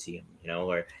 and then you'd see him.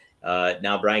 Or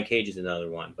now Brian Cage is another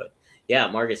one, but. Yeah,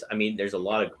 Marcus, I mean, there's a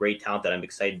lot of great talent that I'm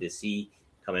excited to see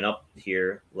coming up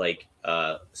here, like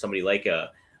somebody like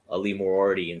a Lee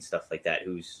Moriarty and stuff like that,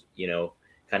 who's,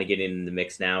 kind of getting in the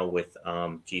mix now with,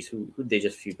 who they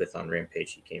just feud with on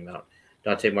Rampage? He came out.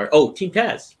 Dante Martin. Oh, Team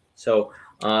Taz. So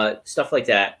stuff like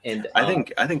that. And I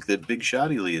think that Big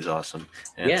Shotty Lee is awesome.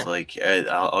 And it's like,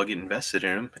 I'll get invested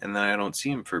in him, and then I don't see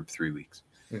him for 3 weeks.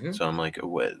 Mm-hmm. So I'm like,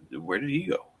 where did he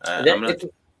go?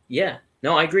 Yeah.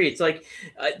 No, I agree. It's like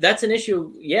that's an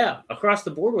issue, across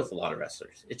the board with a lot of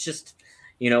wrestlers. It's just,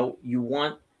 you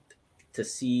want to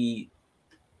see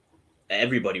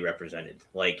everybody represented,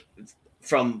 like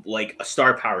from like a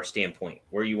star power standpoint,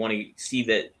 where you want to see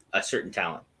that a certain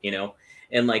talent,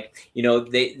 and like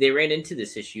they ran into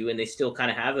this issue, and they still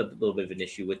kind of have a little bit of an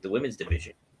issue with the women's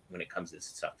division when it comes to this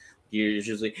stuff.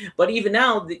 Usually, but even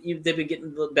now they've been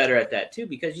getting better at that too,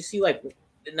 because you see like.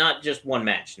 Not just one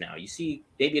match now. You see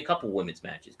maybe a couple women's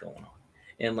matches going on,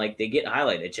 and like they get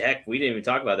highlighted. Heck, we didn't even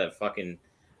talk about that fucking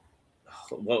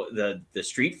the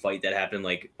street fight that happened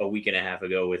like a week and a half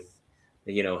ago with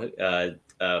who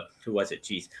was it?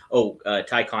 Jeez,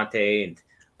 Ty Conte and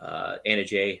Anna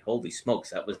Jay. Holy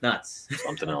smokes, that was nuts.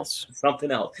 Something else.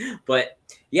 But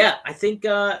yeah, I think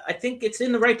it's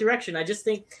in the right direction. I just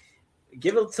think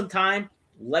give it some time.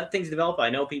 Let things develop. I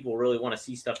know people really want to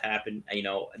see stuff happen.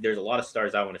 There's a lot of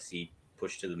stars I want to see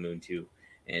pushed to the moon too,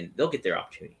 and they'll get their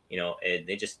opportunity. And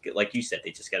they just, like you said, they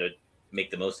just got to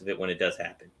make the most of it when it does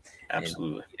happen.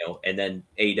 Absolutely. And then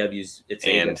AEW's it's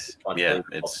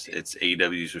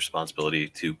AEW's responsibility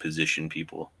to position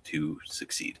people to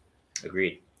succeed.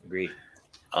 Agreed.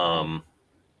 All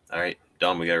right,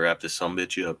 Dom, we got to wrap this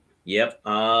sumbitch up. Yep.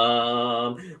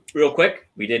 Real quick,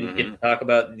 we didn't get to talk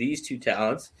about these two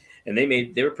talents. And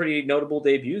they were pretty notable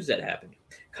debuts that happened.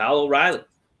 Kyle O'Reilly,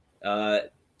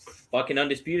 fucking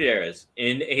Undisputed Eras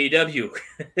in AEW.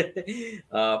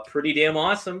 Pretty damn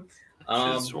awesome.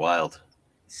 It's wild.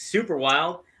 Super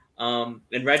wild.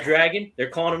 And Red Dragon, they're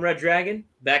calling him Red Dragon,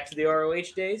 back to the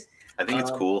ROH days. I think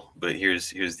it's cool, but here's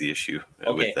the issue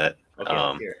with that.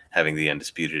 Having the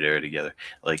Undisputed Era together,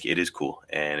 like it is cool,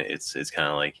 and it's kind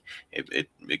of like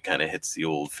it kind of hits the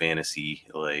old fantasy,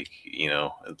 like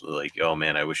like, oh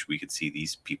man, I wish we could see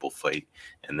these people fight,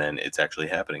 and then it's actually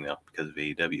happening now because of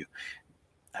AEW.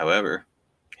 However,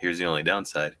 here's the only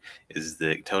downside: is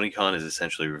that Tony Khan is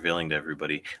essentially revealing to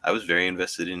everybody. I was very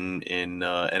invested in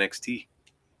NXT.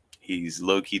 He's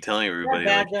low key telling everybody,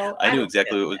 I knew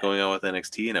exactly what was going on with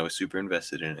NXT, and I was super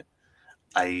invested in it.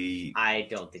 I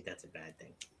don't think that's a bad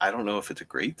thing. I don't know if it's a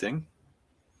great thing.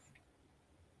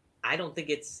 I don't think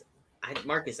it's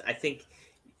Marcus, I think,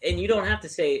 and you don't have to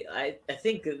say, I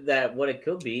think that what it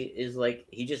could be is like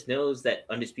he just knows that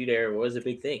Undisputed Era was a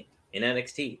big thing in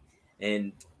NXT,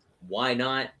 and why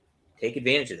not take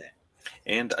advantage of that?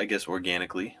 And I guess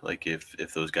organically, like if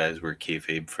those guys were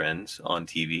kayfabe friends on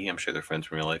TV, I'm sure they're friends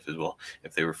in real life as well.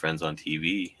 If they were friends on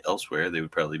TV elsewhere, they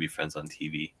would probably be friends on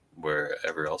TV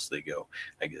wherever else they go,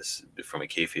 I guess, from a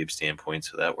kayfabe standpoint,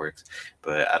 so that works.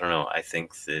 But I don't know. I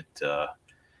think that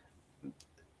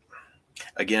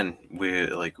again,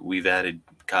 we've added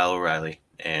Kyle O'Reilly,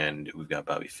 and we've got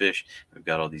Bobby Fish, we've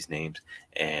got all these names,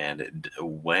 and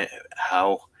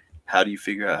how do you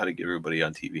figure out how to get everybody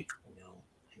on TV?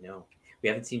 I know. We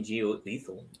haven't seen Geo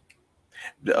Lethal.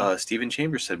 Steven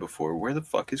Chambers said before, where the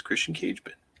fuck has Christian Cage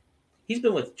been? He's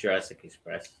been with Jurassic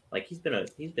Express. Like he's been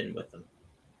with them.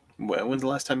 When's the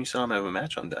last time you saw him have a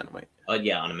match on Dynamite?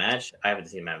 Yeah, on a match. I haven't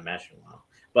seen him have a match in a while,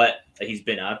 but he's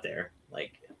been out there.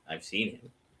 Like I've seen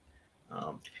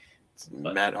him.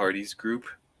 Matt Hardy's group,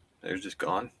 they're just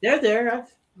gone. They're there.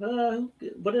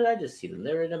 What did I just see them?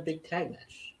 They were in a big tag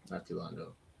match not too long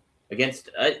ago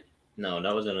against. No,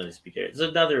 that wasn't Undisputed.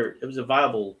 It was a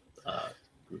viable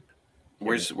group.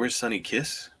 Where's Sunny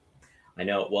Kiss? I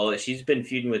know. Well, she's been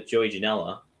feuding with Joey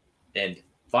Janela, and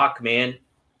fuck, man.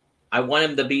 I want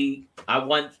him to be.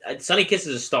 Sunny Kiss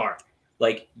is a star.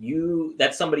 like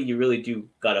that's somebody you really do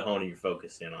got to hone your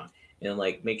focus in on, and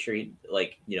like make sure he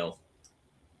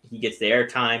he gets the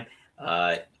airtime.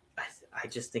 I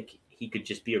just think he could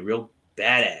just be a real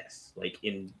badass, like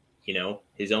in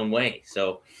his own way.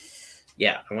 So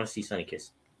yeah, I want to see Sonny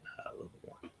Kiss a little bit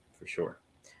more for sure.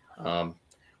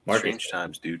 Marcus, strange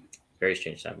times, dude. Very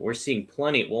strange time. We're seeing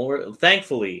plenty. Well,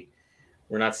 thankfully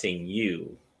we're not seeing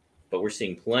you, but we're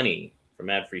seeing plenty from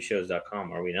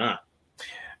adfreeshows.com, are we not?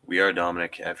 We are,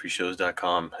 Dominic,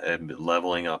 adfreeshows.com, and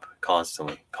leveling up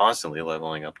constantly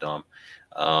leveling up, Dom.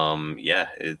 Yeah,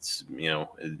 it's,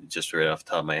 just right off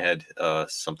the top of my head,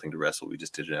 something to wrestle. We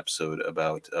just did an episode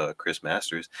about Chris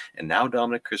Masters, and now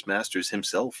Dominic, Chris Masters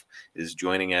himself is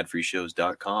joining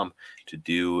adfreeshows.com to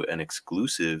do an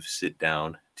exclusive sit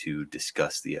down to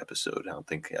discuss the episode. I don't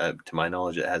think, to my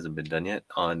knowledge, it hasn't been done yet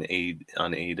on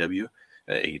AEW.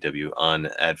 On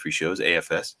Ad Free Shows,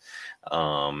 AFS,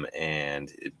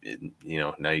 and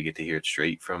now you get to hear it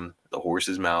straight from the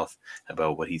horse's mouth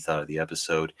about what he thought of the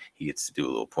episode. He gets to do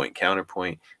a little point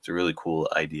counterpoint. It's a really cool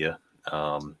idea.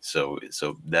 So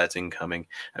that's incoming.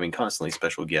 I mean, constantly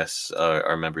special guests.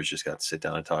 Our members just got to sit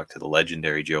down and talk to the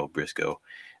legendary Gerald Briscoe,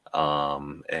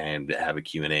 and have a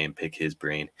Q&A and pick his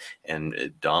brain.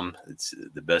 And Dom, it's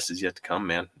the best is yet to come,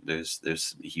 man.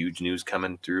 There's huge news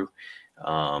coming through.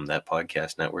 That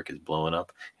podcast network is blowing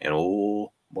up, and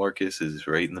old Marcus is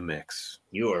right in the mix.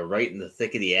 You are right in the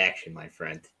thick of the action, my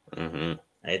friend. Mm-hmm.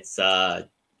 It's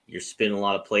you're spinning a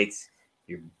lot of plates.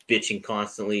 You're bitching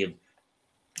constantly.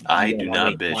 I do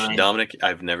not bitch, Dominic.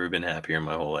 I've never been happier in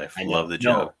my whole life. I love the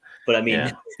job. But I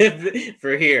mean,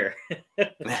 for here.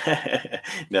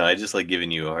 No, I just like giving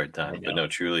you a hard time. But no,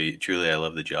 truly, I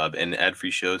love the job. And Ad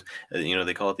Free Shows,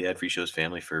 they call it the Ad Free Shows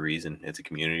family for a reason. It's a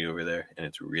community over there, and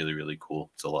it's really, really cool.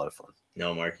 It's a lot of fun.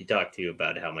 No, Mark, you talked to you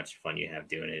about how much fun you have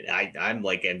doing it. I'm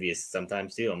like envious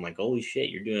sometimes too. I'm like, holy shit,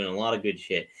 you're doing a lot of good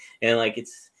shit. And like,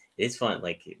 it's fun.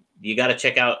 Like, you got to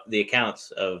check out the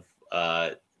accounts of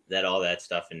all that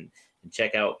stuff and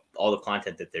check out all the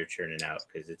content that they're churning out,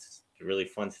 because it's really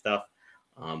fun stuff.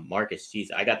 Marcus,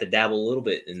 geez, I got to dabble a little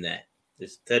bit in that.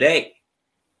 Just today,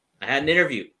 I had an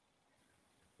interview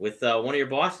with one of your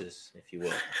bosses, if you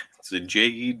will. It's a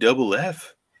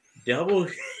JEFF.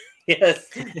 Yes,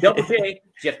 Double J,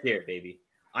 Jeff Jarrett, baby.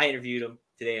 I interviewed him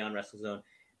today on WrestleZone.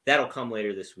 That'll come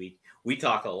later this week. We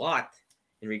talk a lot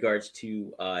in regards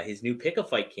to his new Pick a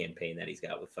Fight campaign that he's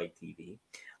got with Fight TV.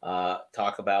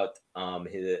 Talk about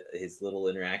his little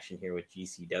interaction here with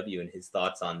GCW and his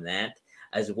thoughts on that,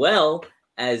 as well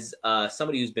as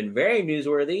somebody who's been very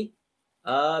newsworthy,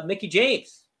 Mickie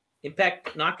James,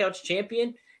 Impact Knockouts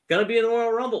champion, going to be in the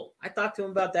Royal Rumble. I talked to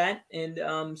him about that and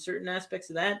certain aspects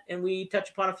of that, and we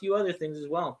touch upon a few other things as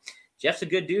well. Jeff's a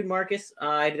good dude, Marcus.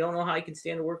 I don't know how he can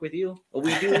stand to work with you.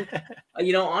 We do.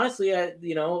 Honestly,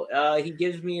 he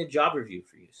gives me a job review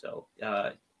for you. So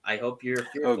I hope you're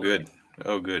fearful.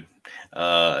 Oh, good.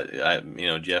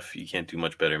 Jeff, you can't do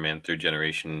much better, man. 3rd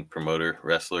generation promoter,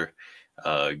 wrestler,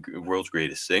 world's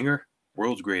greatest singer,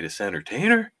 world's greatest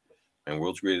entertainer, and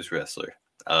world's greatest wrestler.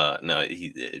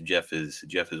 Jeff is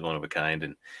one of a kind,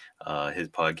 and his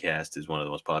podcast is one of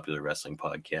the most popular wrestling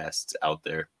podcasts out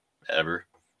there ever.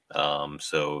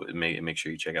 So make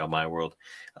sure you check out My World.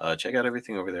 Check out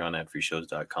everything over there on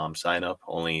adfreeshows.com. Sign up,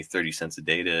 only 30 cents a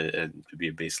day to be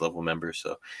a base level member.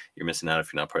 So you're missing out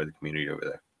if you're not part of the community over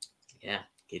there. Yeah,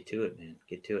 get to it, man.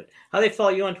 Get to it. How do they follow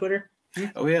you on Twitter?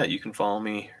 Oh yeah, you can follow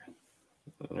me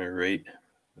right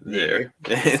there.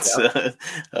 It's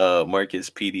Marcus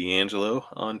P. D'Angelo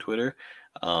on Twitter.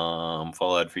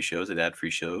 Follow Ad Free Shows at Ad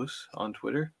Free Shows on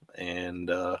Twitter. And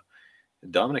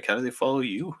Dominic, how do they follow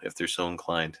you if they're so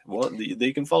inclined? Well,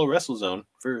 they can follow WrestleZone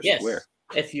first. Yes. Where?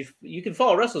 If you can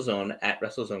follow WrestleZone at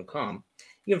WrestleZone.com.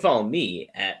 You can follow me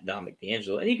at Dominic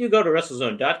D'Angelo, and you can go to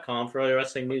WrestleZone.com for all your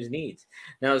wrestling news needs.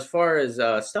 Now, as far as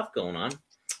stuff going on,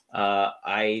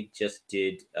 I just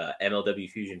did MLW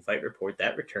Fusion Fight Report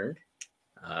that returned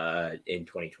in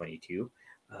 2022.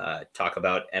 Talk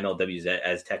about MLW's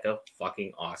Azteca,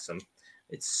 fucking awesome.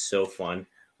 It's so fun.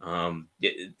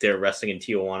 They're wrestling in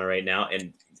Tijuana right now,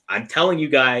 and I'm telling you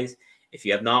guys, if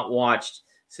you have not watched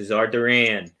Cesar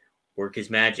Duran work his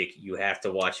magic, you have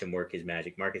to watch him work his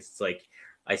magic. Marcus, it's like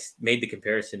I made the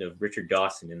comparison of Richard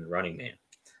Dawson in The Running Man.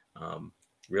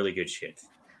 Really good shit.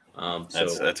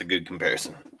 That's a good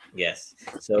comparison. Yes.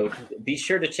 So be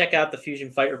sure to check out the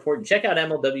Fusion Fight Report and check out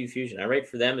MLW Fusion. I write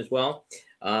for them as well.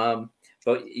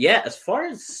 But yeah, as far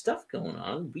as stuff going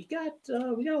on, we got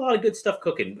a lot of good stuff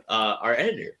cooking. Our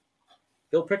editor,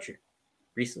 Bill Pritchard,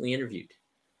 recently interviewed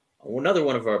another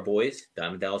one of our boys,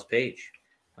 Diamond Dallas Page,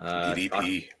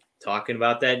 DDP, talking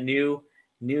about that new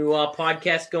new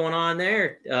podcast going on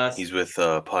there. He's with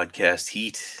Podcast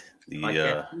Heat.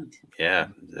 The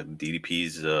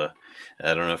DDP's.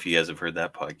 I don't know if you guys have heard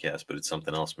that podcast, but it's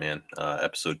something else, man.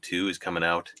 Episode 2 is coming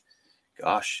out.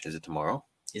 Gosh, is it tomorrow?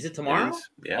 Is it tomorrow? It is.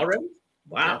 Yeah. Already?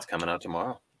 Wow. Yeah, it's coming out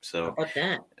tomorrow. So how about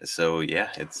that? So yeah,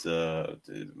 it's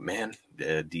man,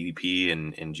 DDP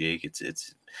and Jake.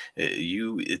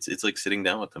 It's like sitting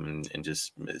down with them and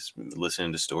just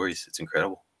listening to stories. It's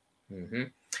incredible. Mm-hmm.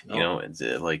 You know, it's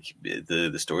like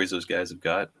the stories those guys have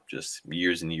got, just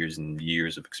years and years and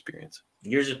years of experience.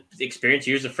 Years of experience,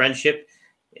 years of friendship.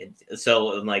 So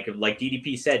like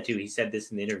DDP said too, he said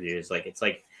this in the interview. It's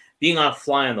like being on a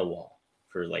fly on the wall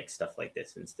for like stuff like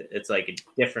this. It's like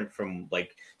different from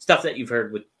like stuff that you've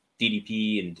heard with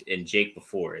DDP and Jake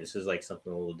before. This is like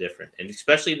something a little different, and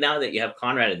especially now that you have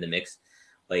Conrad in the mix,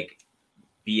 like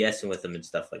BSing with them and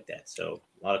stuff like that. So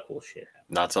a lot of cool shit happening.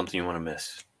 Not something you want to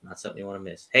miss. Not something you want to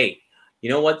miss. Hey, you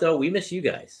know what though? We miss you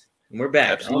guys, and we're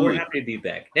back. Absolutely. We're happy to be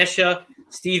back. Nesha,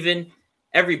 Steven,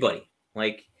 everybody.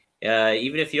 Like,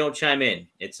 even if you don't chime in,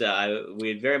 it's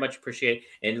we very much appreciate it.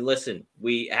 And listen,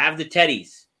 we have the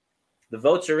Teddies. The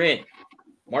votes are in.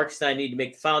 Marcus and I need to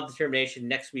make the final determination.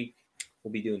 Next week,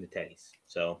 we'll be doing the Teddies.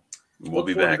 So we'll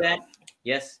be back.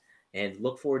 Yes, and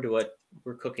look forward to what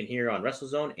we're cooking here on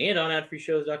WrestleZone and on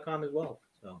adfreeshows.com as well.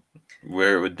 So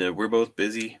we're both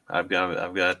busy. I've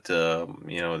got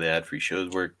the ad free shows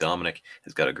work. Dominic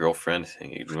has got a girlfriend and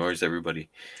he ignores everybody.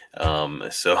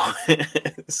 So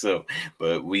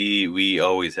but we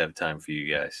always have time for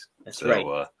you guys. That's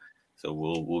right. So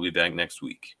we'll be back next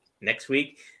week. Next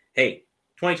week. Hey,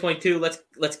 2022,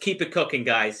 let's keep it cooking,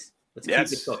 guys. Let's keep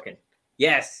it cooking.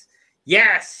 Yes.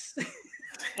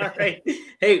 All right.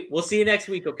 Hey, we'll see you next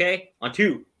week, okay? On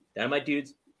 2 Dynamite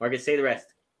Dudes. Marcus, say the rest.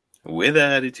 With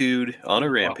attitude on a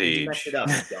rampage. Mess it up,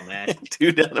 dumbass.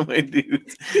 2 Dynamite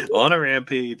Dudes on a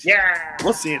rampage. Yeah.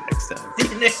 We'll see you next time. See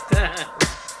you next time.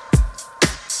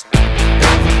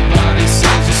 Everybody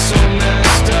says you're so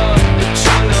messed up, but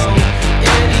you know,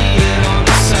 idiot on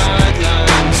the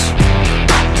sidelines.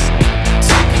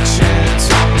 Take a chance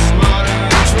on a modern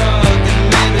drug and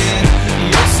maybe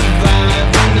you'll survive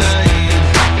the night.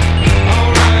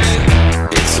 Alright,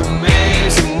 it's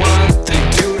amazing what they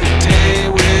do today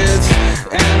with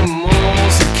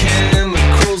animals and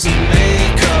chemicals and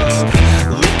makeup.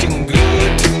 Looking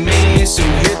good to me, so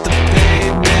hit the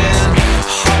pavement.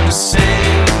 Hard to say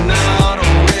you're not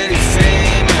already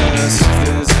famous. If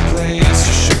there's a place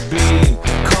you should be,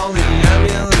 call the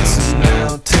ambulance and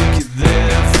they'll take you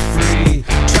there for free.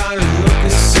 Try to look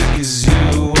as sick as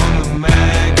you on the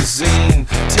magazine.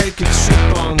 Take a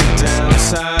trip on the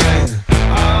downside.